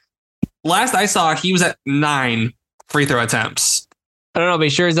monitor. Last I saw, he was at 9 free throw attempts. I don't know, but he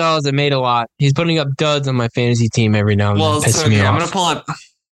sure as hell hasn't made a lot. He's putting up duds on my fantasy team every now and then. Well, it's okay.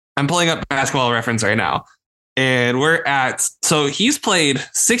 I'm pulling up Basketball Reference right now. And so he's played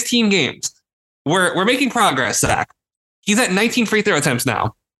 16 games. We're making progress, Zach. He's at 19 free throw attempts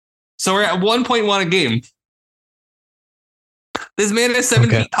now. So we're at 1.1 a game. This man is 7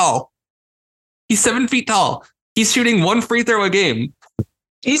 feet tall. He's 7 feet tall. He's shooting 1 free throw a game.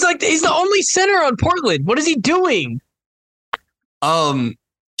 He's the only center on Portland. What is he doing?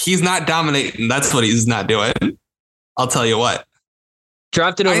 He's not dominating. That's what he's not doing. I'll tell you what.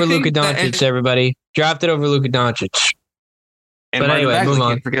 Drafted over Luka Doncic, everybody. Drafted over Luka Doncic. And but anyway, move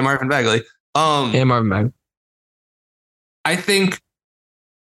on. Can't forget Marvin Bagley. And Marvin Bagley. I think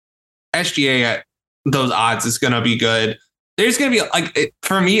SGA at those odds is going to be good. There's going to be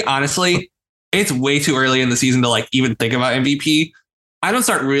for me, honestly, it's way too early in the season to like even think about MVP. I don't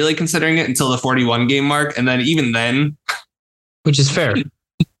start really considering it until the 41 game mark. And then even then, which is fair,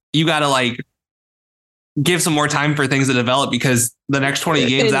 you got to like give some more time for things to develop because the next 20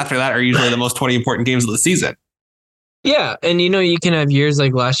 games after that are usually the most 20 important games of the season. Yeah. And, you can have years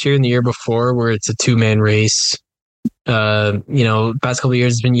like last year and the year before where it's a 2-man race. Past couple of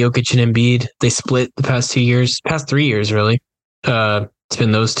years has been Jokic and Embiid. They split the past 3 years, really. It's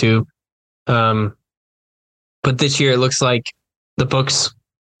been those two. But this year it looks like the books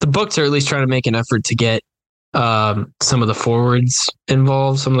are at least trying to make an effort to get some of the forwards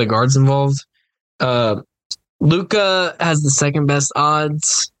involved, some of the guards involved. Luka has the second best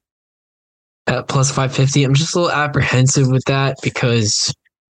odds at plus 550. I'm just a little apprehensive with that because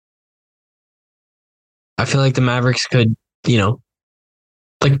I feel like the Mavericks could,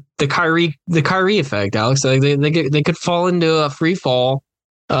 like the Kyrie effect, Alex. Like they could fall into a free fall,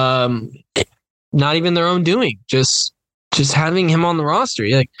 not even their own doing. Just having him on the roster.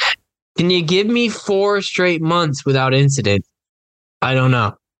 Like, can you give me 4 straight months without incident? I don't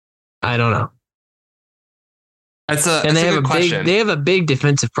know. That's a good question. They have a big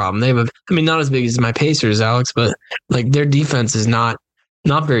defensive problem. They have not as big as my Pacers, Alex, but like their defense is not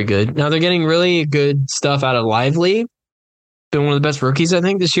very good. Now they're getting really good stuff out of Lively. Been one of the best rookies, I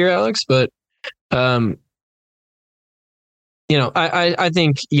think, this year, Alex. But I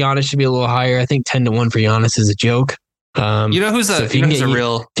think Giannis should be a little higher. I think 10-1 for Giannis is a joke. If you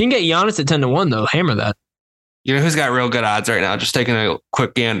can get Giannis at 10-1 though, hammer that. You know who's got real good odds right now? Just taking a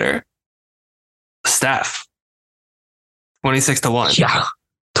quick gander. Steph. 26-1. Yeah.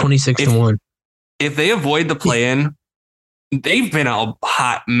 26-1. If they avoid the play-in, they've been a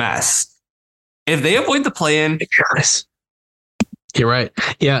hot mess. If they avoid the play-in, you're right.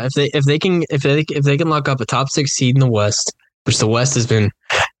 Yeah, if they can lock up a top 6 seed in the West, which the West has been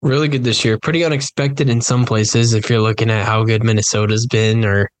really good this year, pretty unexpected in some places if you're looking at how good Minnesota's been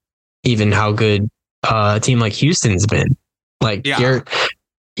or even how good a team like Houston's been. Like, you're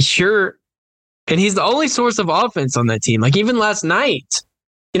sure. And he's the only source of offense on that team. Like, even last night,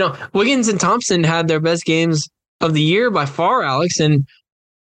 Wiggins and Thompson had their best games of the year by far, Alex, and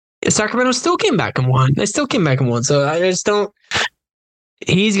Sacramento still came back and won. They still came back and won. So I just don't.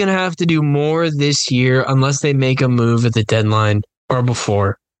 He's going to have to do more this year unless they make a move at the deadline or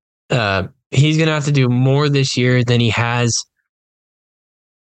before. He's going to have to do more this year than he has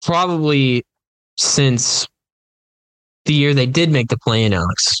probably since the year they did make the play-in,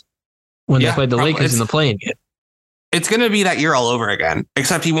 Alex, when they played the Lakers in the play-in game. It's going to be that year all over again,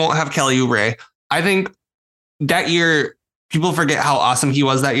 except he won't have Kelly Oubre. I think that year, people forget how awesome he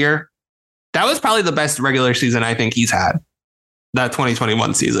was that year. That was probably the best regular season I think he's had. That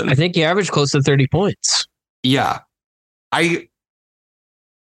 2021 season. I think he averaged close to 30 points. Yeah.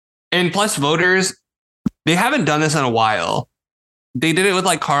 And plus voters, they haven't done this in a while. They did it with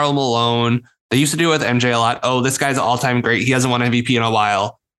like Karl Malone. They used to do it with MJ a lot. Oh, this guy's all-time great. He hasn't won MVP in a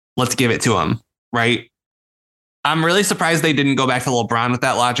while. Let's give it to him. Right? I'm really surprised they didn't go back to LeBron with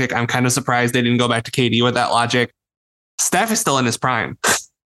that logic. I'm kind of surprised they didn't go back to KD with that logic. Steph is still in his prime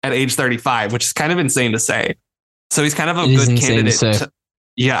at age 35, which is kind of insane to say. So he's kind of a good candidate.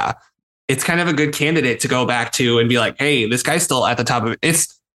 It's kind of a good candidate to go back to and be like, hey, this guy's still at the top of it.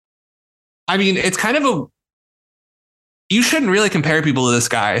 It's kind of you shouldn't really compare people to this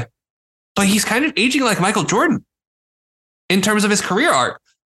guy, but he's kind of aging like Michael Jordan in terms of his career arc.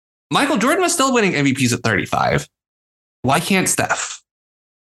 Michael Jordan was still winning MVPs at 35. Why can't Steph?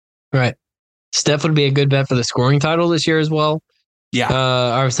 Right. Steph would be a good bet for the scoring title this year as well. Yeah.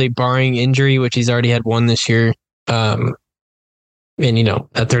 Obviously, barring injury, which he's already had one this year. And,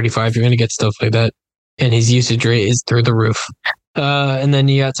 at 35, you're going to get stuff like that. And his usage rate is through the roof. And then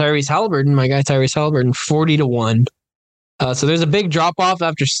you got Tyrese Halliburton, my guy Tyrese Halliburton, 40-1. So there's a big drop off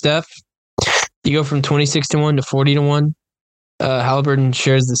after Steph. You go from 26-1 to 40-1. Halliburton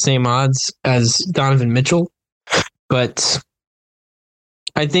shares the same odds as Donovan Mitchell. But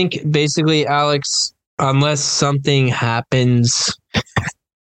I think basically, Alex, unless something happens,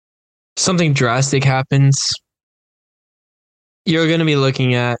 something drastic happens, you're going to be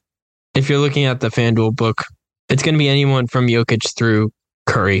looking at, if you're looking at the FanDuel book, It's going to be anyone from Jokic through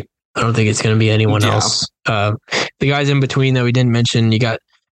Curry. I don't think it's going to be anyone else. The guys in between that we didn't mention, you got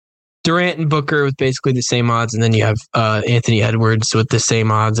Durant and Booker with basically the same odds, and then you have Anthony Edwards with the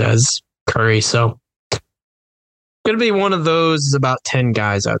same odds as Curry. So going to be one of those about 10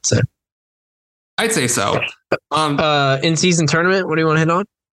 guys, I'd say. I'd say so. In-season tournament, what do you want to hit on?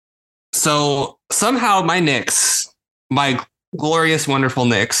 So somehow my Knicks, my glorious, wonderful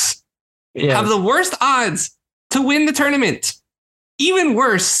Knicks, have the worst odds to win the tournament. Even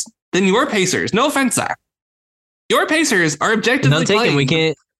worse than your Pacers. No offense, Zach. Your Pacers are objectively playing. We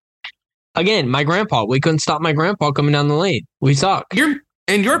can't. Again, my grandpa. We couldn't stop my grandpa coming down the lane. We suck.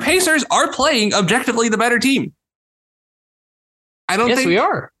 Your Pacers are playing objectively the better team. I don't think. Yes, we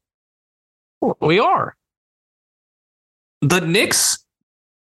are. We are. The Knicks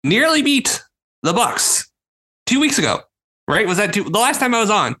nearly beat the Bucks 2 weeks ago, right? Was that the last time I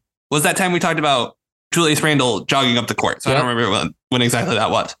was on? Was that time we talked about Julius Randle jogging up the court? So I don't remember when exactly that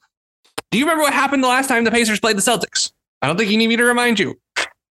was. Do you remember what happened the last time the Pacers played the Celtics? I don't think you need me to remind you.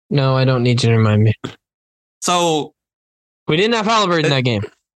 No, I don't need you to remind me. So we didn't have Halliburton in that game.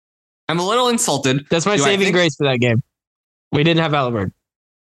 I'm a little insulted. That's my saving grace for that game. We didn't have Halliburton.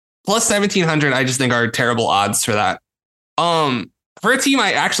 Plus 1,700, I just think are terrible odds for that. For a team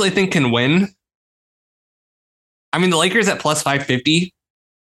I actually think can win. I mean, the Lakers at plus 550.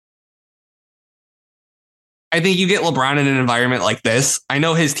 I think you get LeBron in an environment like this. I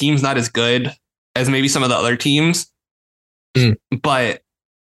know his team's not as good as maybe some of the other teams, but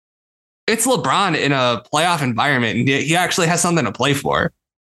it's LeBron in a playoff environment, and he actually has something to play for,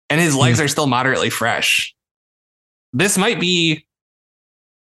 and his legs are still moderately fresh. This might be,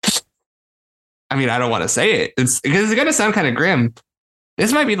 I mean, I don't want to say it. It's going to sound kind of grim.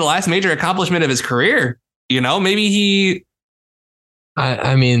 This might be the last major accomplishment of his career. You know, maybe he.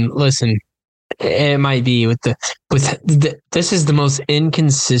 I mean, listen, it might be with this is the most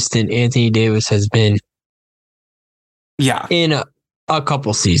inconsistent Anthony Davis has been. Yeah, in a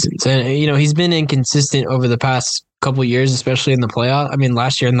couple seasons, and he's been inconsistent over the past couple years, especially in the playoff. I mean,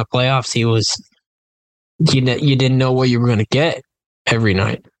 last year in the playoffs, he was. You didn't know what you were going to get every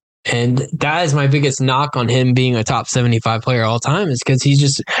night. And that is my biggest knock on him being a top 75 player all time, is because he's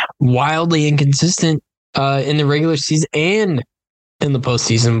just wildly inconsistent in the regular season and in the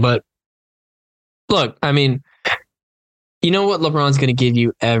postseason. But look, I mean, you know what LeBron's going to give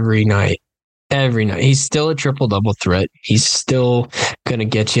you every night. Every night. He's still a triple-double threat. He's still going to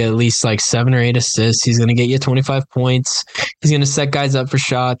get you at least like 7 or 8 assists. He's going to get you 25 points. He's going to set guys up for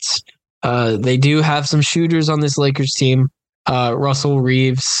shots. They do have some shooters on this Lakers team. Russell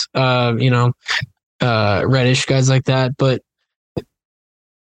Reeves, Reddish, guys like that. But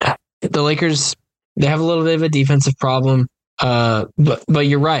the Lakers, they have a little bit of a defensive problem. But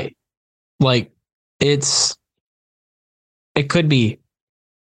you're right. Like, it could be.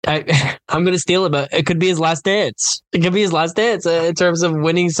 I'm going to steal it, but it could be his last dance. It could be his last dance in terms of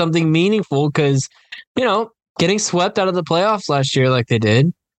winning something meaningful, because, getting swept out of the playoffs last year like they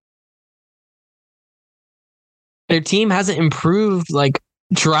did. Their team hasn't improved like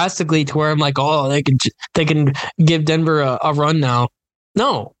drastically to where I'm like, oh, they can give Denver a run now.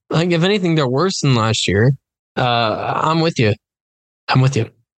 No, like if anything, they're worse than last year. I'm with you.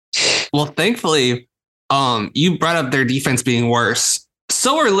 Well, thankfully, you brought up their defense being worse.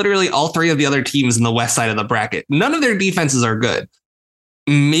 So are literally all 3 of the other teams in the west side of the bracket. None of their defenses are good.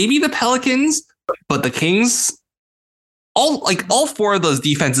 Maybe the Pelicans, but the Kings, all 4 of those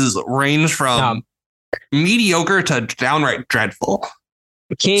defenses range from mediocre to downright dreadful.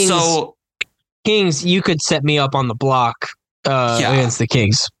 Kings, you could set me up on the block against the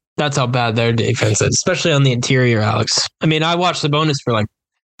Kings. That's how bad their defense is, especially on the interior, Alex. I mean, I watched Sabonis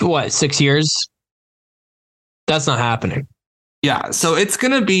for 6 years? That's not happening. Yeah, so it's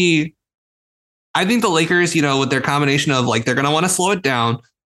going to be, I think the Lakers, with their combination of they're going to want to slow it down.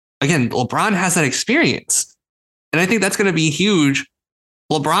 Again, LeBron has that experience. And I think that's going to be huge.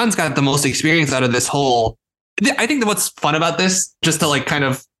 LeBron's got the most experience out of this whole. I think that what's fun about this, just to kind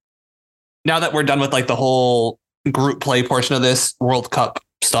of, now that we're done with the whole group play portion of this World Cup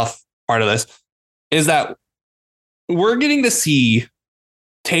stuff, part of this, is that we're getting to see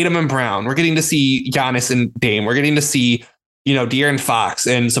Tatum and Brown. We're getting to see Giannis and Dame. We're getting to see, De'Aaron Fox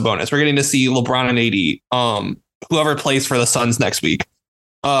and Sabonis. We're getting to see LeBron and AD, whoever plays for the Suns next week,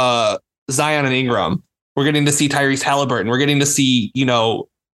 Zion and Ingram. We're getting to see Tyrese Halliburton. We're getting to see,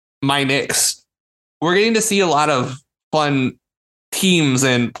 my Knicks. We're getting to see a lot of fun teams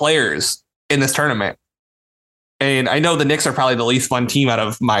and players in this tournament. And I know the Knicks are probably the least fun team out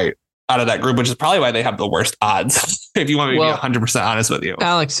of that group, which is probably why they have the worst odds. If you want me to be 100% honest with you,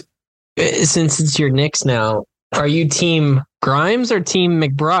 Alex, since it's your Knicks now, Are you team Grimes or team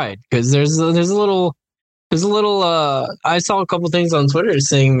McBride? Because there's a little. I saw a couple things on Twitter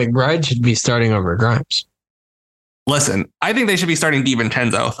saying McBride should be starting over Grimes. Listen, I think they should be starting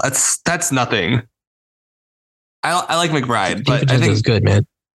DiVincenzo. That's nothing. I like McBride, but I think good, man.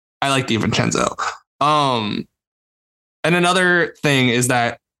 I like DiVincenzo. And another thing is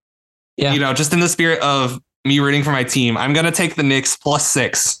that, just in the spirit of me rooting for my team, I'm gonna take the Knicks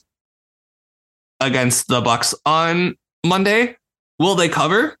 +6 against the Bucks on Monday. Will they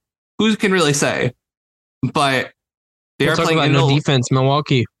cover? Who can really say? But they are playing in no defense,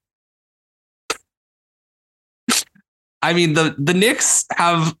 Milwaukee. I mean, the Knicks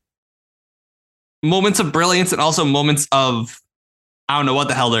have moments of brilliance and also moments of I don't know what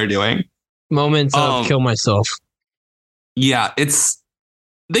the hell they're doing. Moments of kill myself. Yeah,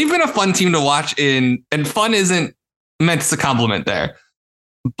 they've been a fun team to watch and fun isn't meant to compliment there.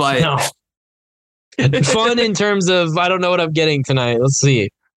 But no. Fun in terms of I don't know what I'm getting tonight. Let's see.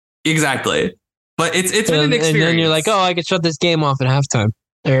 Exactly. But it's been an experience. And then you're like, I could shut this game off at halftime.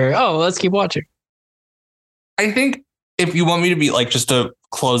 Or let's keep watching. I think if you want me to be like just to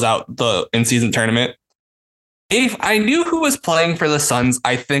close out the in-season tournament, if I knew who was playing for the Suns,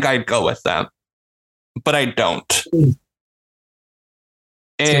 I think I'd go with them. But I don't.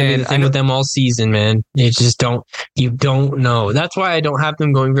 It's gonna be the thing with them all season, man. You don't know. That's why I don't have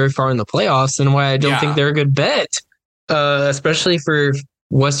them going very far in the playoffs and why I don't think they're a good bet. Especially for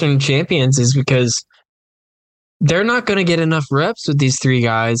Western champions, is because they're not going to get enough reps with these three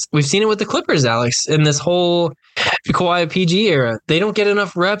guys. We've seen it with the Clippers, Alex, in this whole Kawhi PG era. They don't get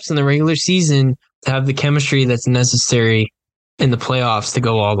enough reps in the regular season to have the chemistry that's necessary in the playoffs to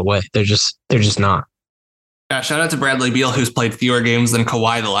go all the way. They're just not. Yeah, shout out to Bradley Beal, who's played fewer games than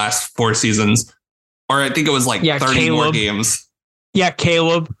Kawhi the last 4 seasons. Or I think it was 30 more games. Yeah,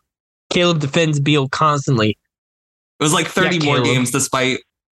 Caleb. Caleb defends Beal constantly. It was 30 more games despite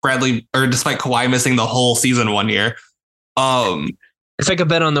Kawhi missing the whole season 1 year. If I could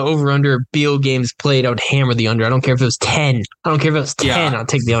bet on the over-under Beal games played, I would hammer the under. I don't care if it was 10. I'll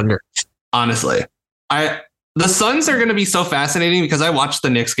take the under. Honestly. The Suns are going to be so fascinating because I watched the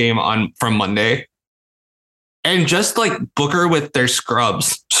Knicks game from Monday. And just Booker with their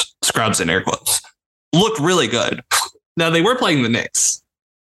scrubs in air quotes, looked really good. Now they were playing the Knicks.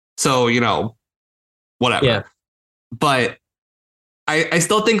 So, whatever. Yeah. But I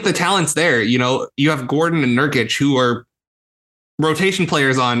still think the talent's there. You have Gordon and Nurkic, who are rotation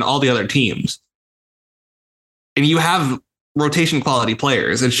players on all the other teams. And you have rotation quality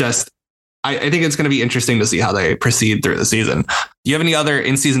players. It's just, I think it's going to be interesting to see how they proceed through the season. Do you have any other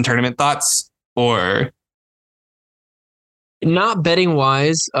in-season tournament thoughts? Or... Not betting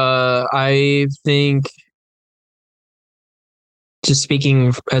wise, I think, just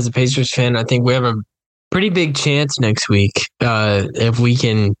speaking as a Pacers fan, I think we have a pretty big chance next week if we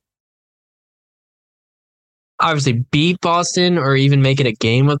can obviously beat Boston or even make it a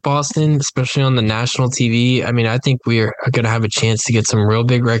game with Boston, especially on the national TV. I mean, I think we are going to have a chance to get some real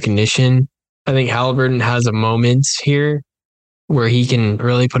big recognition. I think Halliburton has a moment here where he can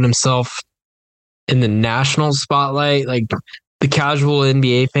really put himself in the national spotlight. Like the casual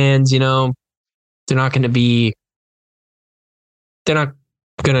NBA fans, they're not going to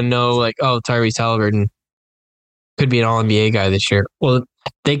know Tyrese Halliburton could be an all NBA guy this year. Well,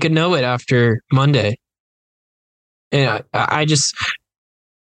 they could know it after Monday. And I just,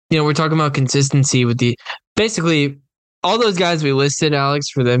 we're talking about consistency with basically all those guys we listed, Alex,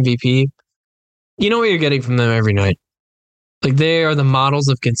 for the MVP. You know what you're getting from them every night. They are the models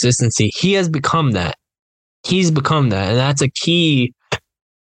of consistency. He has become that. He's become that. And that's a key.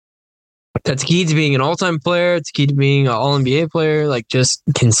 That's key to being an all-time player. It's key to being an all-NBA player. Just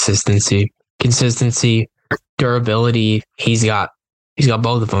consistency, durability. He's got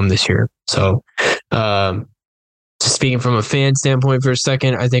both of them this year. So, just speaking from a fan standpoint for a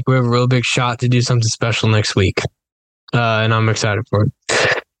second, I think we have a real big shot to do something special next week. And I'm excited for it.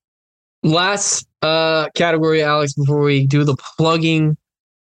 Last category, Alex, before we do the plugging,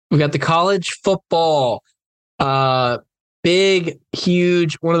 we got the college football. Big,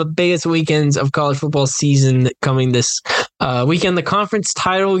 huge, one of the biggest weekends of college football season coming this weekend. The conference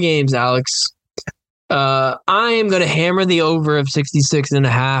title games, Alex. I am going to hammer the over of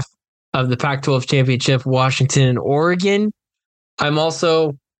 66.5 of the Pac-12 championship, Washington and Oregon. I'm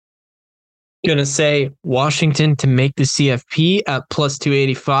also going to say Washington to make the CFP at plus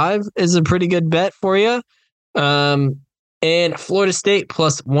 285 is a pretty good bet for you. And Florida State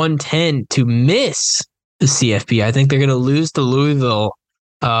plus 110 to miss the CFP. I think they're going to lose to Louisville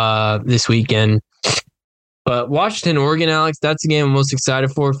this weekend. But Washington, Oregon, Alex, that's the game I'm most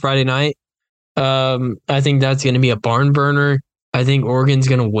excited for Friday night. I think that's going to be a barn burner. I think Oregon's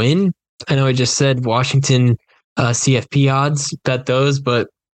going to win. I know I just said Washington CFP odds, bet those, but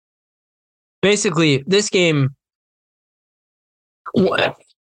basically this game,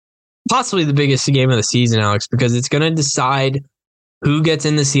 possibly the biggest game of the season, Alex, because it's going to decide who gets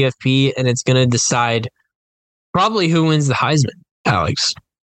in the CFP and it's going to decide probably who wins the Heisman, Alex.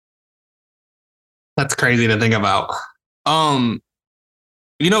 That's crazy to think about.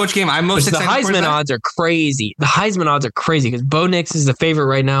 You know which game I'm most excited for? The Heisman odds are crazy. The Heisman odds are crazy because Bo Nix is the favorite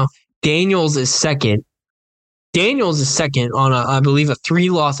right now. Daniels is second. Daniels is second on, I believe, a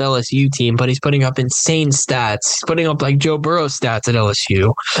 3-loss LSU team, but he's putting up insane stats. He's putting up like Joe Burrow stats at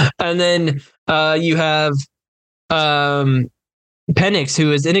LSU. And then you have Penix,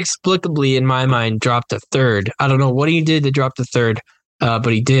 who is inexplicably, in my mind, dropped to third. I don't know what he did to drop to third, but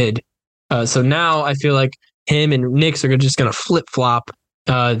he did. So now I feel like him and Nix are just going to flip-flop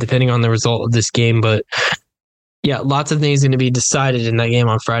depending on the result of this game. But yeah, lots of things going to be decided in that game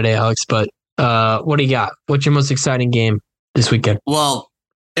on Friday, Alex. But what do you got? What's your most exciting game this weekend? Well,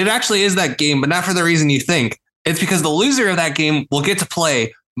 it actually is that game, but not for the reason you think. It's because the loser of that game will get to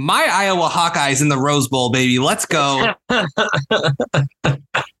play my Iowa Hawkeyes in the Rose Bowl, baby. Let's go.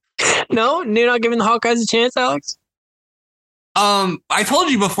 No, you're not giving the Hawkeyes a chance, Alex? I told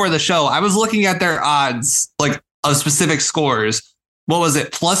you before the show, I was looking at their odds, like of specific scores. What was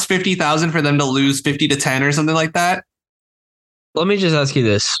it? Plus 50,000 for them to lose 50-10 or something like that. Let me just ask you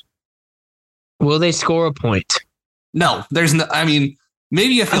this. Will they score a point? No, there's no, I mean,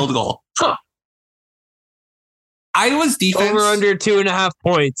 maybe a field goal. Iowa's defense. Over under 2.5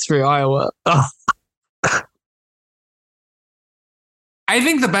 points for Iowa. Oh. I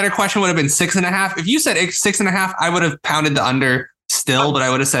think the better question would have been 6.5. If you said 6.5, I would have pounded the under still, but I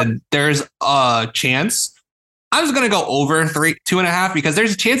would have said there's a chance. I was going to go over 2.5 because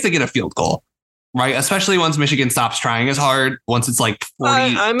there's a chance to get a field goal, right? Especially once Michigan stops trying as hard. Once it's like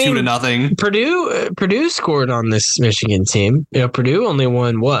 42-0. Purdue scored on this Michigan team. You know, Purdue only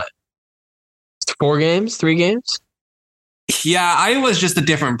won what? 3 games? Yeah, Iowa's just a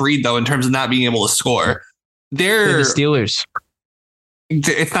different breed though in terms of not being able to score. They're the Steelers.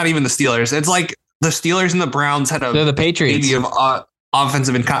 It's not even the Steelers. It's like the Steelers and the Browns had They're the Patriots. Baby of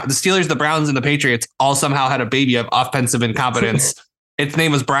offensive the Steelers, the Browns, and the Patriots all somehow had a baby of offensive incompetence. Its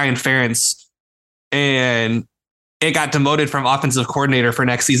name was Brian Ferentz, and it got demoted from offensive coordinator for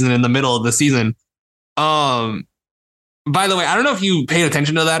next season in the middle of the season. By the way, I don't know if you paid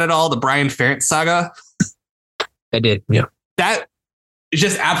attention to that at all, the Brian Ferentz saga. I did, yeah. That is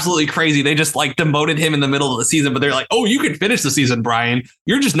just absolutely crazy. They just like demoted him in the middle of the season, but they're like, oh, you can finish the season, Brian.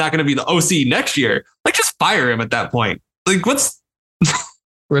 You're just not going to be the OC next year. Like, just fire him at that point. Like,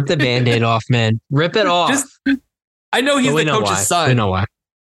 Rip the Band-Aid off, man. Rip it off. I know he's the coach's son. We know why.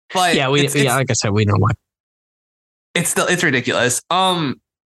 But yeah, like I said, we know why. It's ridiculous. So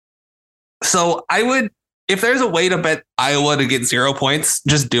I would, if there's a way to bet Iowa to get 0 points,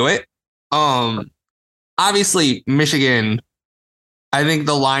 just do it. Obviously Michigan, I think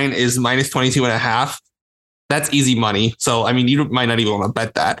the line is minus 22.5. That's easy money. So, I mean, you might not even want to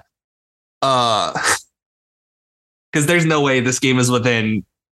bet that. Because there's no way this game is within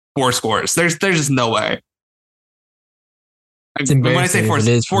 4 scores. There's just no way. When I say 4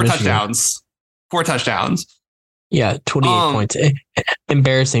 touchdowns, 4 touchdowns. Yeah, 28 points.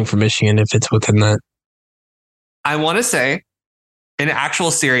 Embarrassing for Michigan if it's within that. I want to say, in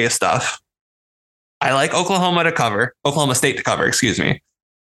actual serious stuff, I like Oklahoma State to cover, excuse me.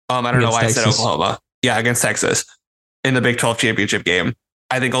 I don't know why Texas. I said Oklahoma. Yeah, against Texas in the Big 12 championship game.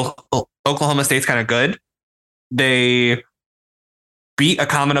 I think Oklahoma State's kind of good. They beat a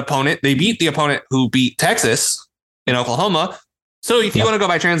common opponent. They beat the opponent who beat Texas in Oklahoma. So if you want to go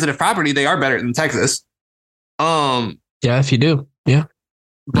by transitive property, they are better than Texas. Yeah, if you do. Yeah.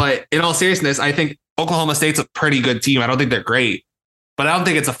 But in all seriousness, I think Oklahoma State's a pretty good team. I don't think they're great, but I don't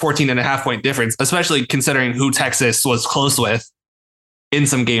think it's a 14.5 point difference, especially considering who Texas was close with in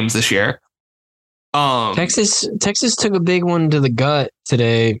some games this year. Texas took a big one to the gut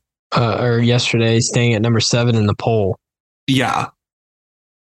today or yesterday, staying at number 7 in the poll. Yeah.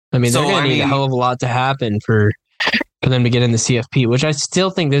 I mean, they're going to need a hell of a lot to happen for them to get in the CFP, which I still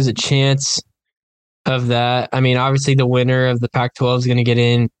think there's a chance of that. I mean, obviously the winner of the Pac-12 is going to get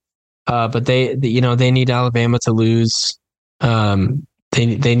in, but they need Alabama to lose.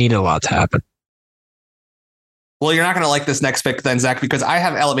 They need a lot to happen. Well, you're not going to like this next pick then, Zach, because I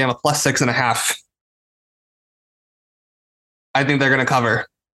have Alabama plus 6.5. I think they're going to cover.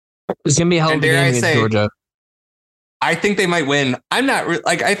 It's going to be a hell of a game against Georgia. I think they might win.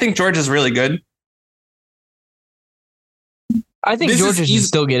 I think Georgia's really good. I think Georgia should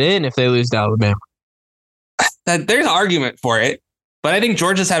still get in if they lose to Alabama. There's an argument for it, but I think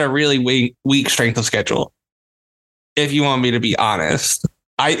Georgia's had a really weak strength of schedule. If you want me to be honest,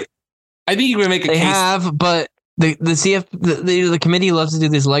 I think you can make a case. They have, but the committee loves to do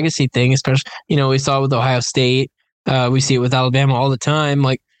this legacy thing, especially we saw it with Ohio State. We see it with Alabama all the time.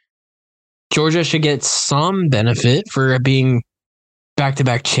 Like Georgia should get some benefit for being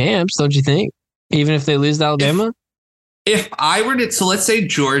back-to-back champs, don't you think? Even if they lose to Alabama. If I were to, so let's say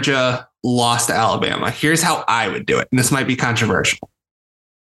Georgia lost to Alabama. Here's how I would do it. And this might be controversial.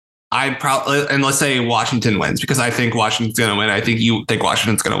 I'd probably, and let's say Washington wins because I think Washington's going to win. I think you think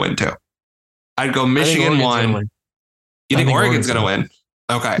Washington's going to win too. I'd go Michigan 1. You think Oregon's going to win?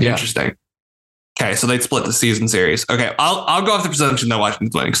 Okay, yeah. Interesting. Okay, so they'd split the season series. Okay, I'll go off the presumption that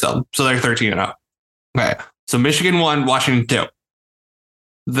Washington's winning still. So they're 13-0. Okay, so Michigan 1, Washington 2.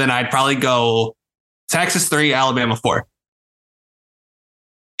 Then I'd probably go Texas 3, Alabama 4.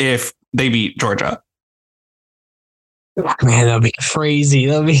 If they beat Georgia. Man, that'd be crazy.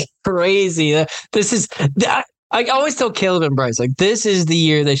 This is, I always tell Caleb and Bryce, like, this is the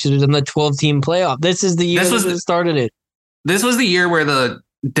year they should have done the 12-team playoff. This is the year they started it. This was the year where the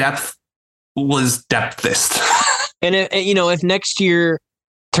depth was depthest. And if next year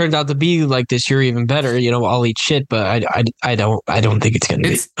turns out to be like this year, even better, I'll eat shit. But I don't think it's gonna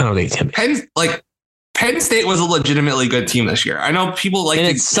be. I don't think it's gonna be. Penn State was a legitimately good team this year. I know people like. And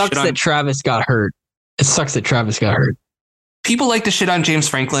it sucks that Travis got hurt. People like to shit on James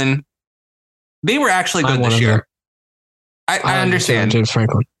Franklin. They were actually good this year. I understand James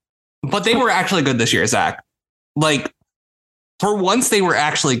Franklin, but they were actually good this year, Zach. Like, for once, they were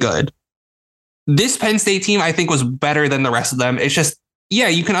actually good. This Penn State team, I think, was better than the rest of them. It's just, yeah,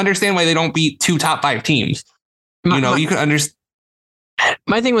 you can understand why they don't beat 2 top 5 teams. You can understand.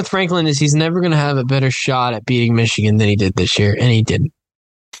 My thing with Franklin is he's never going to have a better shot at beating Michigan than he did this year, and he didn't.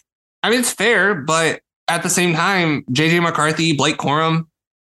 I mean, it's fair, but at the same time, J.J. McCarthy, Blake Corum,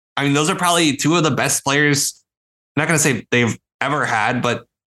 I mean, those are probably 2 of the best players. I'm not going to say they've ever had, but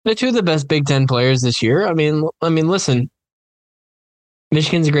they're 2 of the best Big Ten players this year. I mean, listen,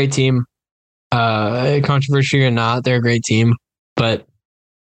 Michigan's a great team. Controversy or not, they're a great team. But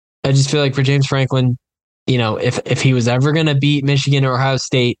I just feel like for James Franklin, if he was ever going to beat Michigan or Ohio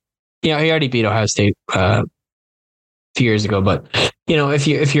State, he already beat Ohio State a few years ago. But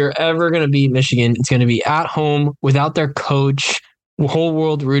if you're ever going to beat Michigan, it's going to be at home without their coach, the whole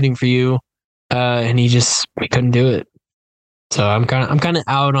world rooting for you, and he couldn't do it. So I'm kind of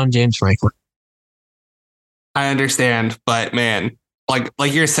out on James Franklin. I understand, but man,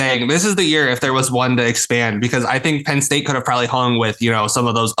 like you're saying, this is the year if there was one to expand, because I think Penn State could have probably hung with some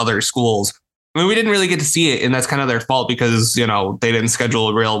of those other schools. I mean, we didn't really get to see it, and that's kind of their fault because they didn't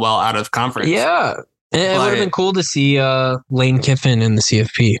schedule real well out of conference. Yeah, it would have been cool to see Lane Kiffin in the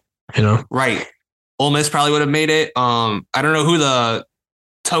CFP. Right. Ole Miss probably would have made it. I don't know who the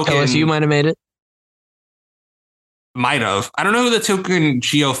token LSU might have made it. Might have. I don't know who the token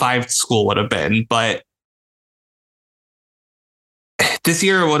Go5 school would have been, but this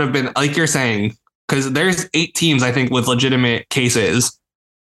year would have been, like you're saying, because there's 8 teams, I think, with legitimate cases.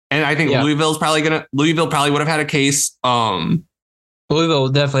 And I think Louisville probably would have had a case. Louisville will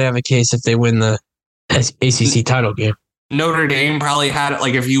definitely have a case if they win the ACC title game. Notre Dame probably had,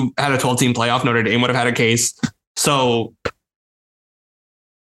 like, if you had a 12-team playoff, Notre Dame would have had a case. So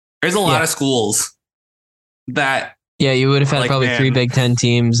there's a lot of schools that. Yeah, you would have had probably 3 Big Ten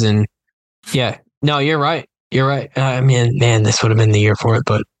teams. And no, you're right. You're right. Man, this would have been the year for it.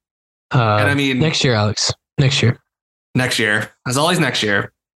 But and I mean, next year, Alex. Next year. As always, next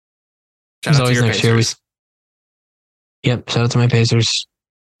year. As always, next year. Yep. Shout out to my Pacers.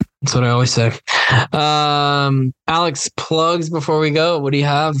 That's what I always say. Alex, plugs before we go. What do you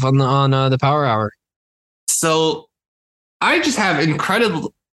have on the Power Hour? So I just have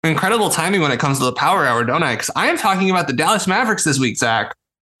incredible timing when it comes to the Power Hour, don't I? Because I am talking about the Dallas Mavericks this week, Zach.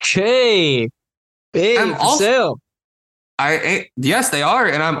 Hey, big for sale. Yes, they are.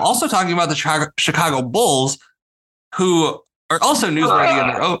 And I'm also talking about the Chicago Bulls, who are also newsworthy on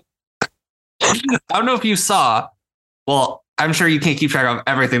their own. I don't know if you saw. Well, I'm sure you can't keep track of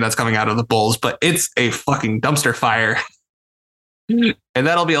everything that's coming out of the Bulls, but it's a fucking dumpster fire. And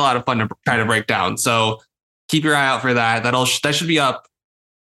that'll be a lot of fun to try to break down. So keep your eye out for that. That should be up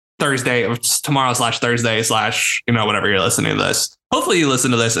Thursday, or tomorrow/Thursday/ whatever you're listening to this. Hopefully you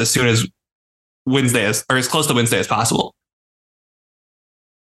listen to this as soon as Wednesday or as close to Wednesday as possible.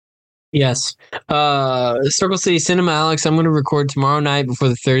 Yes. Circle City Cinema, Alex, I'm going to record tomorrow night before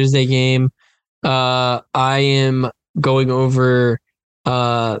the Thursday game. I am going over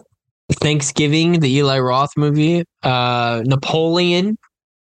Thanksgiving, the Eli Roth movie, Napoleon,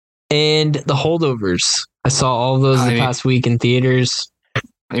 and The Holdovers. I saw all of those the past week in theaters.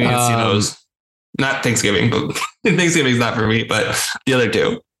 I need to see those. Not Thanksgiving, but Thanksgiving's not for me, but the other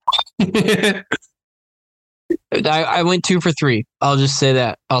two. I went 2 for 3. I'll just say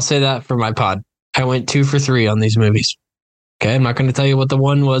that. I'll say that for my pod. I went 2 for 3 on these movies. Okay, I'm not going to tell you what the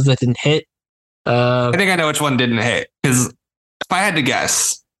one was that didn't hit. I think I know which one didn't hit, because if I had to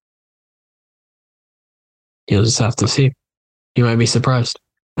guess, you'll just have to see. You might be surprised.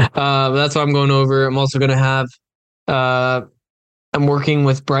 But that's what I'm going over. I'm also going to have. I'm working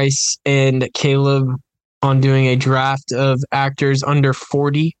with Bryce and Caleb on doing a draft of actors under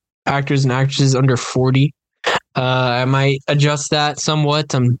 40, actors and actresses under 40. I might adjust that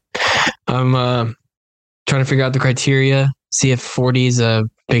somewhat. I'm trying to figure out the criteria, see if 40 is a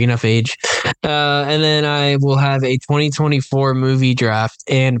big enough age. And then I will have a 2024 movie draft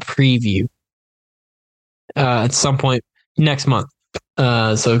and preview at some point next month.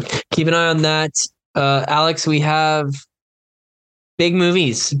 So keep an eye on that. Alex, we have big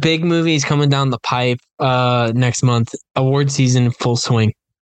movies coming down the pipe next month. Award season in full swing.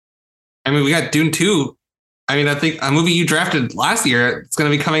 I mean, we got Dune 2. I mean, I think a movie you drafted last year, it's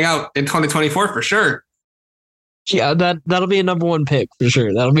going to be coming out in 2024 for sure. Yeah, that'll be a number 1 pick for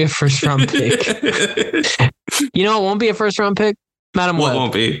sure. That'll be a first round pick. You know, it won't be a first round pick. Madam Web. What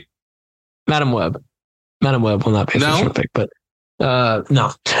won't be? Madam Web. Madam Web will not be a first round pick, but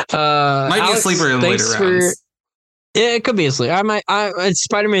no. Might Alex, be a sleeper in later rounds. Yeah, it could be a sleeper. It's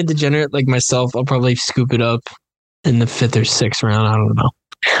Spider-Man degenerate like myself. I'll probably scoop it up in the 5th or 6th round. I don't know.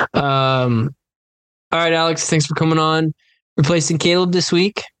 All right, Alex, thanks for coming on. Replacing Caleb this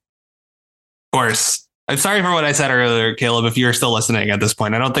week. Of course. I'm sorry for what I said earlier, Caleb, if you're still listening at this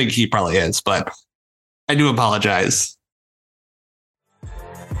point. I don't think he probably is, but I do apologize.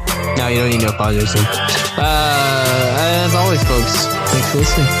 No, you don't need to apologize. As always, folks, thanks for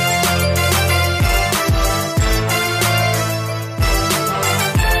listening.